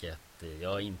 Vilket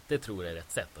jag inte tror är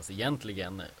rätt sätt. Alltså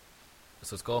egentligen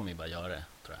så ska man ju bara göra det,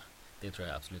 tror jag. Det tror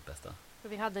jag är absolut bästa.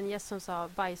 Vi hade en gäst som sa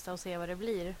bajsa och se vad det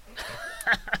blir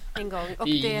en gång. Och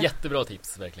det är jättebra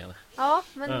tips, verkligen. Ja,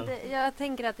 men jag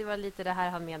tänker att det var lite det här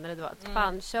han menade då. Att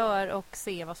fan, kör och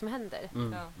se vad som händer.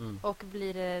 Och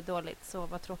blir det dåligt så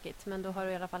var tråkigt. Men då har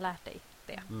du i alla fall lärt dig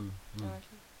det.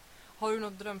 Har du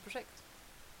något drömprojekt?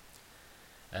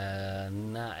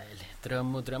 Nej,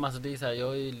 dröm. Alltså det är så här, jag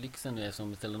är ju lyxen nu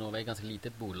som Stellanova är ett ganska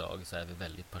litet bolag, så är vi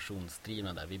väldigt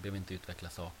passionsdrivna där. Vi behöver inte utveckla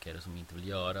saker som vi inte vill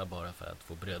göra bara för att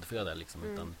få brödföda liksom,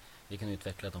 utan vi kan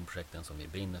utveckla de projekten som vi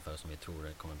brinner för, som vi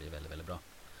tror kommer bli väldigt, väldigt bra.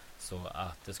 Så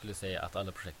att jag skulle säga att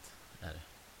alla projekt är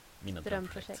mina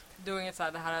drömprojekt. Du har inget så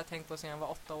här, det här har jag tänkt på sedan jag var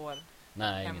 8 år.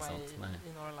 Nej, hemma inget sånt.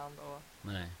 i Norrland och...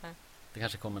 Nej. Det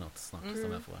kanske kommer något snart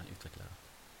som jag får utveckla.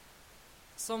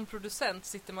 Som producent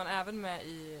sitter man även med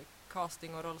i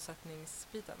casting- och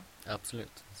rollsättningsbiten?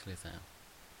 Absolut, skulle jag säga.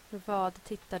 Vad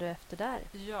tittar du efter där?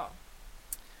 Ja.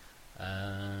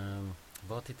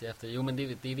 Vad tittar jag efter? Jo, men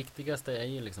det viktigaste är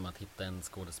ju liksom att hitta en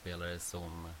skådespelare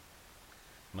som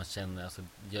man känner, alltså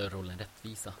gör rollen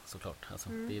rättvisa, såklart. Alltså,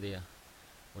 det är det.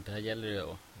 Och där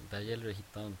gäller det att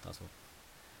hitta, alltså,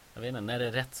 jag vet inte, när det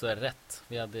är rätt så är det rätt.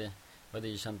 Vi hade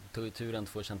ju tog i turen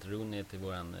 2 Chantaroni till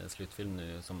våran slutfilm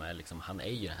nu, som är liksom, han är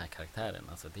ju den här karaktären.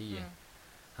 Alltså det är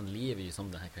han lever ju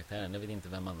som den här karaktären. Jag vet inte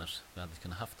vem annars vi hade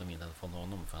kunnat haft om vi inte hade fått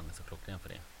honom, för han är så klockren för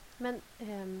det.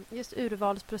 Men just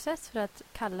urvalsprocess för att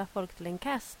kalla folk till en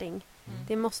casting,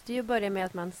 det måste ju börja med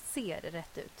att man ser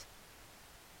rätt ut.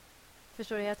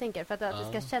 Förstår du hur jag tänker? För att det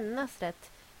ska kännas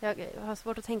rätt. Jag har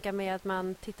svårt att tänka mig att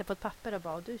man tittar på ett papper och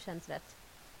bara, du känns rätt.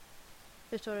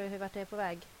 Förstår du vart det är på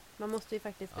väg? Man måste ju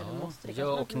faktiskt...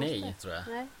 Ja och nej, tror jag.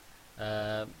 Nej.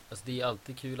 Alltså det är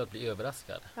alltid kul att bli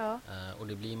överraskad. Ja. Och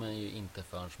det blir man ju inte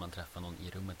förrän man träffar någon i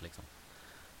rummet liksom.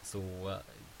 Så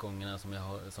gångerna som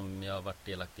jag har varit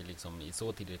delaktig liksom, i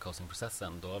så tidigare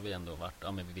castingprocessen, då har vi ändå varit,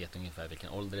 men vi vet ungefär vilken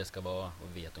ålder det ska vara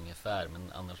och vi vet ungefär,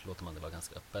 men annars låter man det vara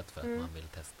ganska öppet för att man vill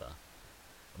testa.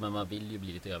 Men man vill ju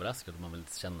bli lite överraskad och man vill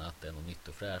känna att det är något nytt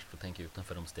och fräscht och tänka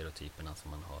utanför de stereotyperna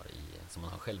som man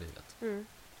har själv i huvudet.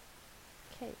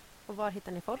 Okej. Och var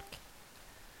hittar ni folk?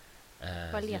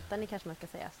 Var letar ni, kanske man ska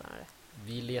säga snarare?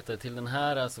 Vi letar till den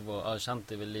här, alltså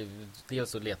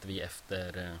dels så letar vi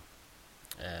efter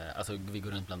alltså vi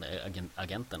går runt bland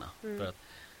agenterna för att,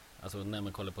 alltså när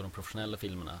man kollar på de professionella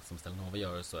filmerna som Stellanova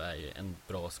gör, så är ju en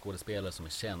bra skådespelare som är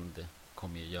känd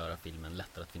kommer ju göra filmen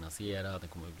lättare att finansiera, den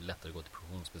kommer lättare gå till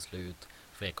produktionsbeslut,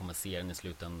 fler kommer se den i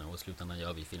slutändan, och i slutändan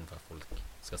gör vi film för att folk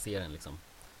ska se den liksom.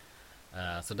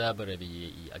 Så där börjar vi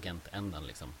i agentändan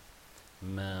liksom.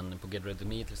 Men på Get Ready To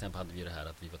Me till exempel hade vi det här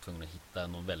att vi var tvungna att hitta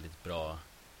någon väldigt bra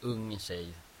ung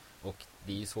tjej. Och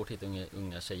det är ju svårt att hitta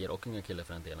unga tjejer och unga killar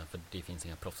för den delen, för det finns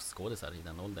inga proffsskådisar i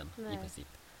den åldern. Nej. I princip.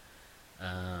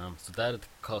 Så där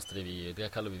castade vi, det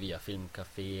kallar vi via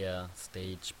Filmcafé,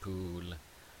 Stage Pool,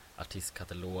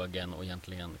 artistkatalogen, och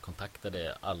egentligen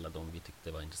kontaktade alla de vi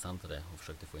tyckte var intressantare och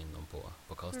försökte få in dem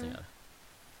på castingar.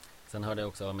 Sen hörde jag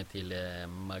också av mig till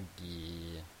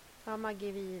Maggie... Ja,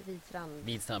 Maggie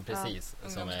Widstrand, precis. Ja.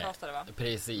 Ungdomskastare, va?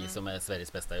 Precis, som är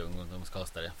Sveriges bästa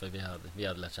ungdomskastare. För vi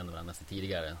hade lärt känna varandra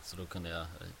tidigare. Så då kunde jag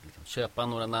liksom köpa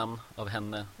några namn av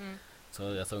henne. Så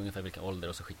jag sa ungefär vilken ålder,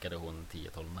 och så skickade hon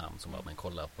 10-12 namn som bara, men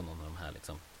kolla på någon av de här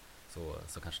liksom.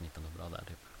 Så kanske ni hittar något bra där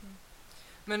typ.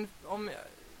 Men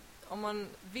om man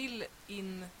vill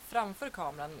in framför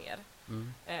kameran mer,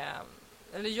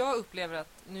 eller jag upplever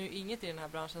att nu inget i den här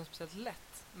branschen är speciellt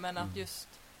lätt, men att just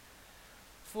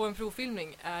få en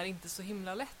provfilmning är inte så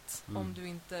himla lätt om du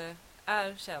inte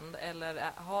är känd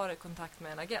eller har kontakt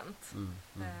med en agent.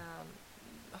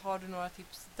 har du några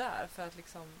tips där för att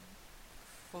liksom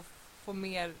få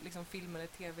mer liksom film eller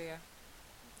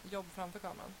tv-jobb framför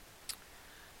kameran?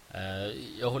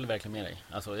 Jag håller verkligen med dig.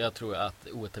 Alltså, jag tror att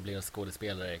oetablerade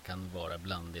skådespelare kan vara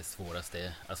bland det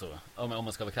svåraste. Alltså, om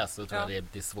man ska vara krass så tror jag det är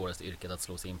det svåraste yrket att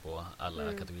slå sig in på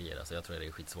alla kategorier. Alltså, jag tror det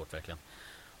är skitsvårt verkligen.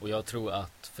 Och jag tror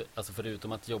att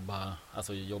förutom att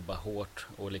jobba hårt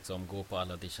och liksom gå på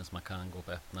alla auditions man kan, gå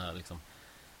på öppna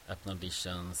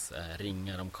auditions,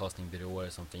 ringa de castingbyråer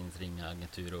som finns, ringa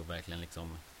agenturer och verkligen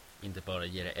liksom inte bara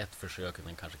ge det ett försök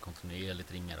utan kanske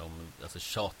kontinuerligt ringa dem, alltså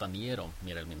tjata ner dem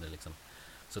mer eller mindre liksom.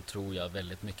 Så tror jag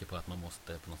väldigt mycket på att man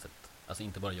måste på något sätt, alltså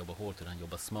inte bara jobba hårt utan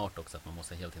jobba smart också, att man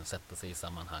måste hela tiden sätta sig i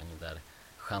sammanhang där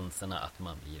chanserna att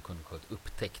man blir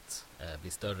upptäckt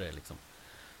blir större liksom.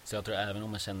 Så jag tror även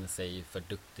om man känner sig för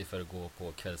duktig för att gå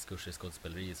på kvällskurser i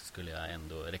skådespeleri så skulle jag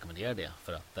ändå rekommendera det,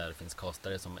 för att där finns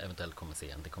castare som eventuellt kommer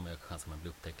se en. Det kommer öka chansen att man blir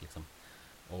upptäckt liksom.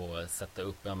 Och sätta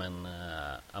upp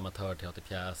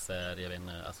amatörteaterpjäser, jag vet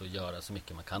inte, alltså göra så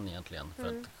mycket man kan egentligen,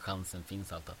 för att chansen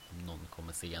finns alltid att någon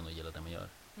kommer se en och gilla det man gör.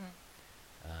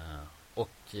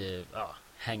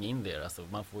 Hang in there, alltså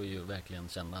man får ju verkligen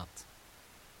känna att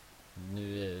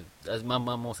nu, alltså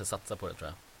man måste satsa på det, tror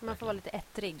jag. Man får vara lite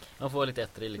ettrig. Man får vara lite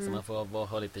ettrig liksom. Man får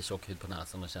ha lite tjock hud på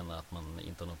näsan och känna att man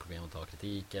inte har något problem att ta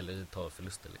kritik eller ta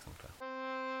förluster liksom, tror jag.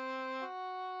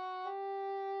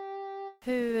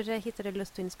 Hur hittar du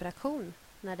lust och inspiration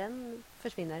när den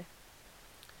försvinner?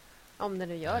 Om det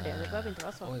nu gör det behöver inte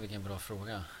vara så. Oj, vilken bra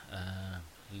fråga.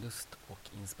 Lust och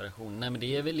inspiration. Nej, men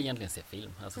det är väl egentligen se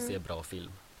film. Alltså se bra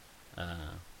film.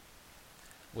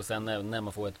 Och sen när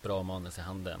man får ett bra manus i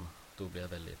handen, då blir jag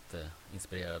väldigt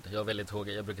inspirerad. Jag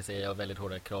brukar säga att jag har väldigt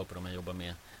hårda krav på dem jag jobbar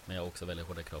med, men jag har också väldigt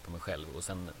hårda krav på mig själv. Och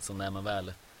sen så när man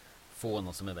väl får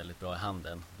något som är väldigt bra i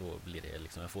handen, då blir det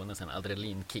liksom, jag får nästan en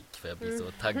adrenalinkick, för jag blir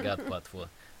så taggad på att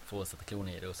få sätta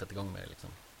klorna i det och sätta igång med det liksom.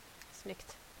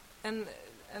 Snyggt.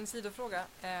 En sidofråga.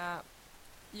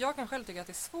 Jag kan själv tycka att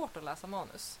det är svårt att läsa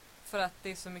manus, för att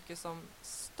det är så mycket som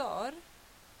stör.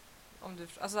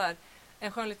 Alltså så här,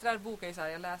 en skönlitterär bok är ju så här,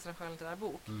 jag läser en skönlitterär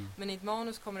bok. Men i ett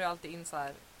manus kommer det alltid in så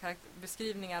här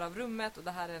beskrivningar av rummet, och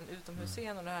det här är en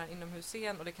utomhusscen och det här är en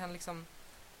inomhusscen, och det kan liksom,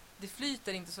 det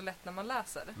flyter inte så lätt när man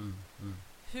läser.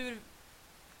 Hur,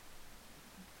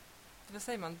 vad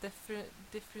säger man?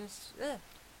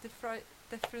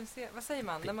 Vad säger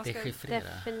man? När man ska dechiffra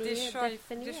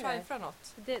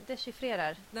något.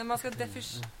 Dechiffrerar. När man ska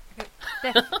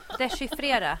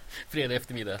dechiffrera. Fredag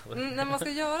eftermiddag. När man ska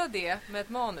göra det med ett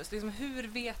manus, liksom, hur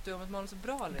vet du om ett manus är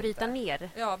bra eller bryta inte? Ner.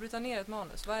 Ja, bryta ner ett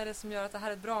manus. Vad är det som gör att det här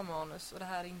är ett bra manus och det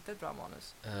här är inte ett bra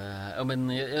manus? Men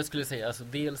jag skulle säga, alltså,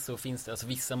 dels så finns det, alltså,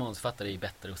 vissa manusfattare är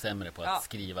bättre och sämre på att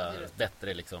skriva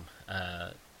bättre liksom.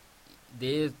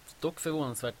 Det är dock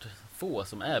förvånansvärt få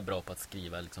som är bra på att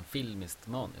skriva liksom filmiskt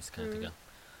manus, kan jag tycka.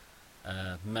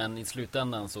 Men i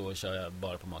slutändan så kör jag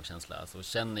bara på magkänsla. Alltså,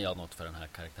 känner jag något för den här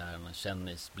karaktären,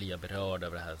 blir jag berörd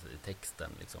över den här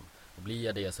texten liksom. Och blir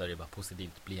jag det så är det bara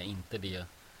positivt. Blir jag inte det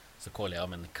så kollar jag,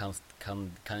 men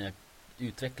kan jag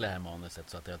utveckla det här manuset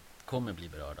så att jag kommer bli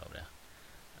berörd av det.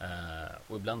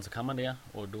 Och ibland så kan man det,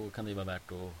 och då kan det vara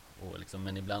värt att liksom,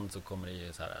 men ibland så kommer det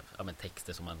ju så här,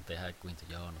 texter som det här går inte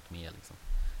att göra något mer liksom.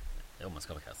 Om man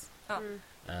ska vara krass.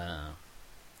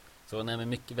 Så nej,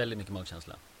 men väldigt mycket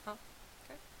magkänsla.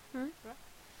 Bra.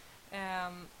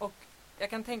 Och jag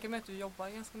kan tänka mig att du jobbar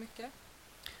ganska mycket.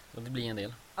 Och det blir en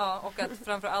del. Ja, och att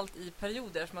framförallt i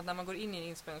perioder, som att när man går in i en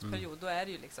inspelningsperiod, då är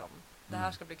det ju liksom, det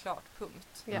här ska bli klart,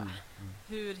 punkt.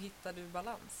 Hur hittar du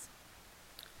balans?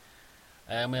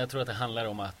 Men jag tror att det handlar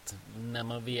om att när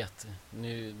man vet,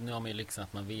 nu har man ju liksom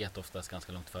att man vet oftast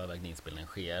ganska långt förväg när inspelningen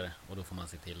sker, och då får man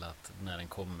se till att när den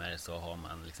kommer så har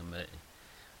man liksom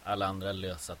alla andra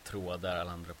lösa trådar,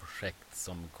 alla andra projekt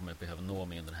som kommer behöva nå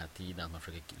mig under den här tiden. Man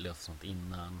försöker lösa sånt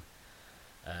innan.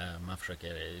 Man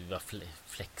försöker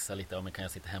flexa lite. Om kan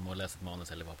jag sitta hemma och läsa ett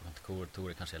manus eller vara på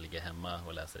kontor, kanske jag ligger hemma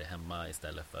och läser det hemma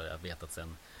istället för, jag vet att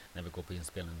sen när vi går på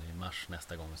inspelningen i mars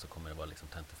nästa gång så kommer det vara liksom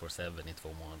 24/7 i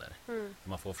 2 månader.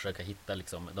 Man får försöka hitta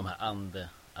liksom de här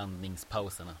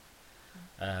andningspauserna.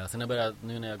 Sen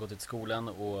nu när jag har gått ut skolan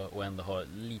och ändå har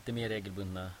lite mer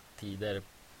regelbundna tider,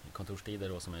 kontorstider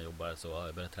då, som jag jobbar, så har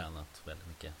jag börjat träna väldigt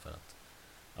mycket för att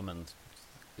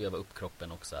öva upp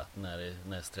kroppen också, att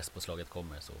när stresspåslaget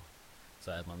kommer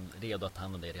så är man redo att ta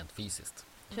hand om det rent fysiskt.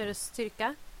 Kör du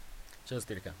styrka? Kör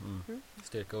styrka.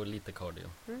 Styrka och lite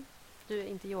cardio. Du är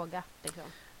inte yoga liksom?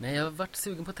 Nej, jag har varit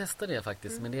sugen på att testa det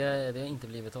faktiskt, men det har inte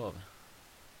blivit av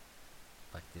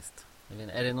faktiskt.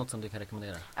 Är det något som du kan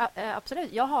rekommendera?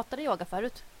 Absolut, jag hatade yoga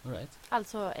förut. All right.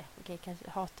 Alltså, kanske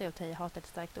hatar jag ett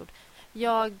starkt ord.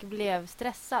 Jag blev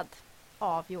stressad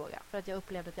av yoga. För att jag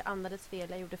upplevde att jag andades fel,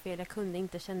 jag gjorde fel, jag kunde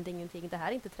inte, kände ingenting. Det här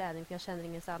är inte träning för jag känner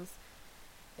ingenstans.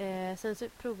 Sen så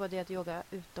provade jag att yoga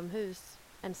utomhus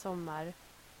en sommar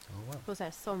på så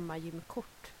här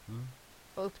sommargymkort.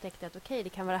 Och upptäckte att okej, det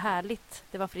kan vara härligt.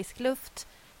 Det var frisk luft,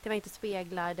 det var inte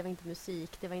speglar, det var inte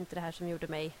musik, det var inte det här som gjorde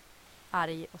mig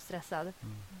arg och stressad.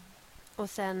 Och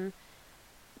sen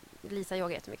Lisa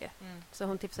yogar jättemycket. Så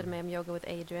hon tipsade mig om Yoga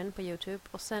with Adrian på YouTube.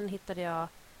 Och sen hittade jag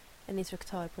en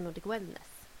instruktör på Nordic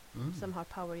Wellness som har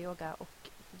power yoga, och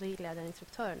då gillade jag den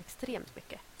instruktören extremt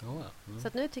mycket. Så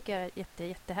att nu tycker jag det är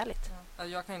jättehärligt.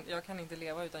 Ja. Jag kan inte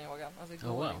leva utan yoga. Alltså det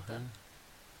går inte.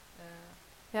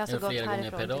 Jag har alltså gått flera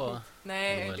gånger per dag?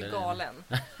 Nej, jag är inte galen.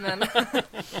 Men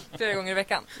flera gånger i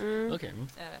veckan.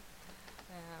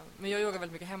 Men jag yogar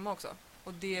väldigt mycket hemma också.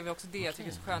 Och det är väl också det jag tycker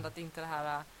är så skönt, att inte det här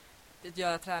att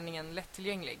göra träningen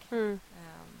lättillgänglig.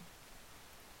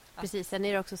 Precis, sen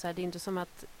är det också så här, det är inte som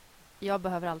att jag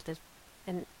behöver alltid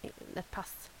ett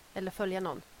pass eller följa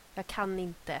någon. Jag kan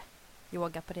inte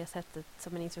yoga på det sättet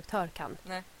som en instruktör kan.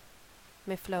 Nej.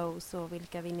 Med flows och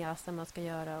vilka vinyasa man ska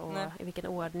göra och i vilken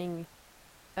ordning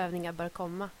övningar bör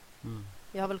komma.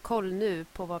 Jag har väl koll nu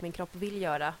på vad min kropp vill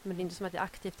göra, men det är inte som att jag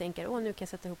aktivt tänker nu kan jag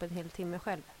sätta ihop en hel timme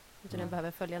själv. Utan jag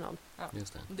behöver följa någon. Ja.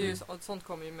 Just det. Det är ju sånt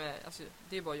kommer ju med, alltså,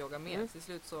 det är bara att yoga med. Till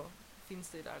slut så finns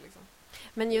det ju där liksom.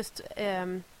 Men just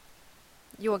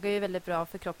yoga är ju väldigt bra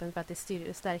för kroppen för att det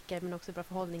stärker, men också bra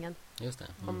för hållningen. Just det.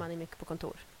 Om man är mycket på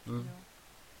kontor.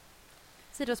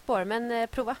 Sidospår, men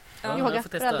prova. Yoga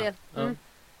för all del.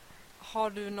 Har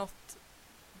du något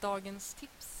dagens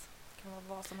tips? Kan vara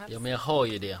vad som helst. Ja, men jag har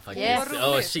ju det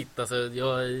faktiskt. Shit, alltså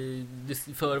du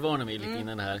förvarnar mig lite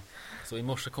innan det här. Så i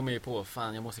morse kom jag ju på,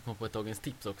 jag måste komma på ett dagens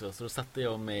tips också. Så då satte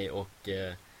jag mig och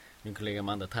min kollega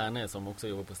Amanda Tärne, som också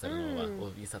jobbar på Stellenova,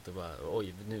 och vi satt och bara,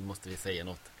 nu måste vi säga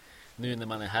något. Nu när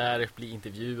man är här, blir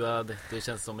intervjuad, det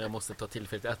känns som jag måste ta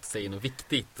tillfället att säga något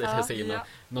viktigt. Eller säga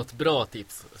något bra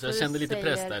tips. Så jag kände lite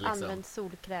press där liksom. Använd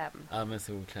solkräm. Använd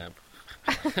solkräm.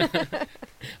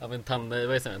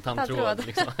 Tandtråd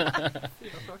liksom.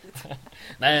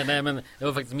 nej, men det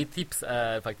var faktiskt, mitt tips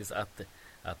är faktiskt att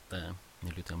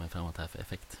nu lutar jag mig framåt här för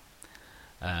effekt.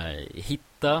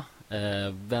 Hitta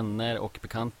vänner och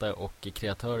bekanta och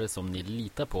kreatörer som ni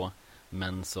litar på,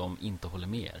 men som inte håller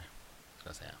med er, ska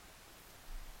jag säga.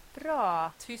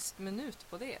 Bra. Tyst minut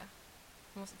på det.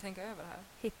 Du måste tänka över det här.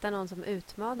 Hitta någon som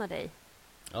utmanar dig.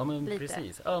 Ja, men lite.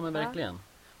 Precis. Ja, men verkligen.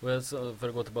 Och för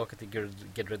att gå tillbaka till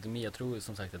Get Ready Me, jag tror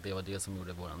som sagt att det var det som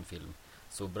gjorde våran film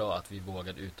så bra, att vi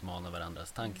vågade utmana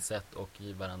varandras tankesätt och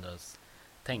varandras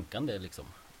tänkande liksom.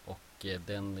 Och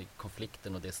den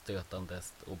konflikten och det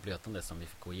stötandet och blötandet som vi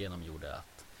fick gå igenom gjorde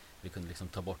att vi kunde liksom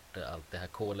ta bort allt det här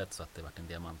kolet så att det var en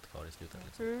diamant kvar i slutet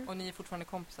liksom. Och ni är fortfarande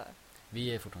kompisar?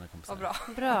 Vi är fortfarande kompisar.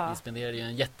 Bra. Vi spenderade ju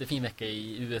en jättefin vecka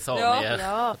i USA med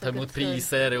att ta emot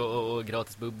priser och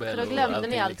gratis bubbel. Så då glömde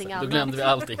ni allting liksom. Då glömde vi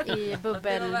allting. I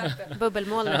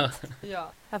bubbelmolnet.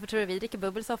 Varför tror du vi dricker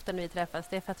bubbel så ofta när vi träffas?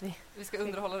 Det är för att vi ska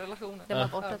underhålla relationen. Det var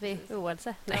bort att vi är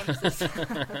oälse.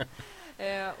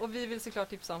 Och vi vill såklart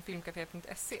tipsa om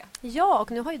filmcafé.se. Ja,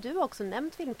 och nu har ju du också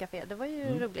nämnt Filmcafé. Det var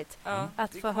ju roligt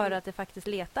att få höra att det faktiskt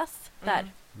letas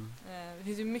där. Det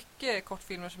finns ju mycket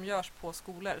kortfilmer som görs på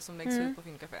skolor som läggs ut på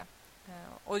Filmcafé.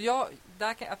 Och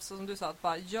där kan jag, som du sa, att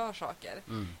bara gör saker.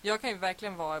 Jag kan ju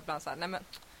verkligen vara ibland så här,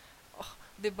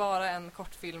 det är bara en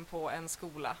kortfilm på en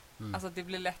skola. Alltså det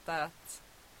blir lättare att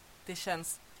det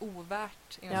känns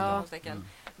ovärt inom situationstecken.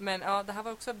 Men det här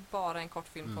var också bara en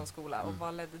kortfilm på en skola. Och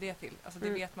vad ledde det till? Alltså det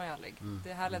vet man ju aldrig.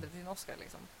 Det här ledde till en Oscar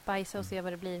liksom. Bajsa och se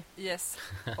vad det blir. Yes.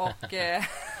 Och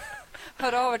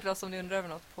hör av er till oss om ni undrar över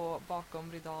något på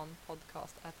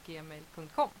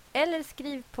bakomrydanpodcast@gmail.com. Eller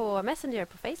skriv på Messenger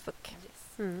på Facebook.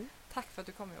 Yes. Tack för att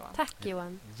du kom, Johan. Tack,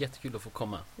 Johan. Jättekul att få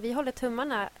komma. Vi håller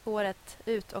tummarna året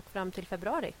ut och fram till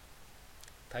februari.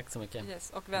 Tack så mycket. Yes,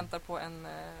 och väntar på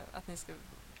att ni ska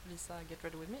visa Get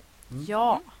Ready With Me.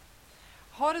 Ja.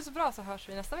 Ha det så bra, så hörs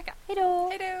vi nästa vecka. Hej då!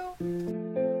 Hej då!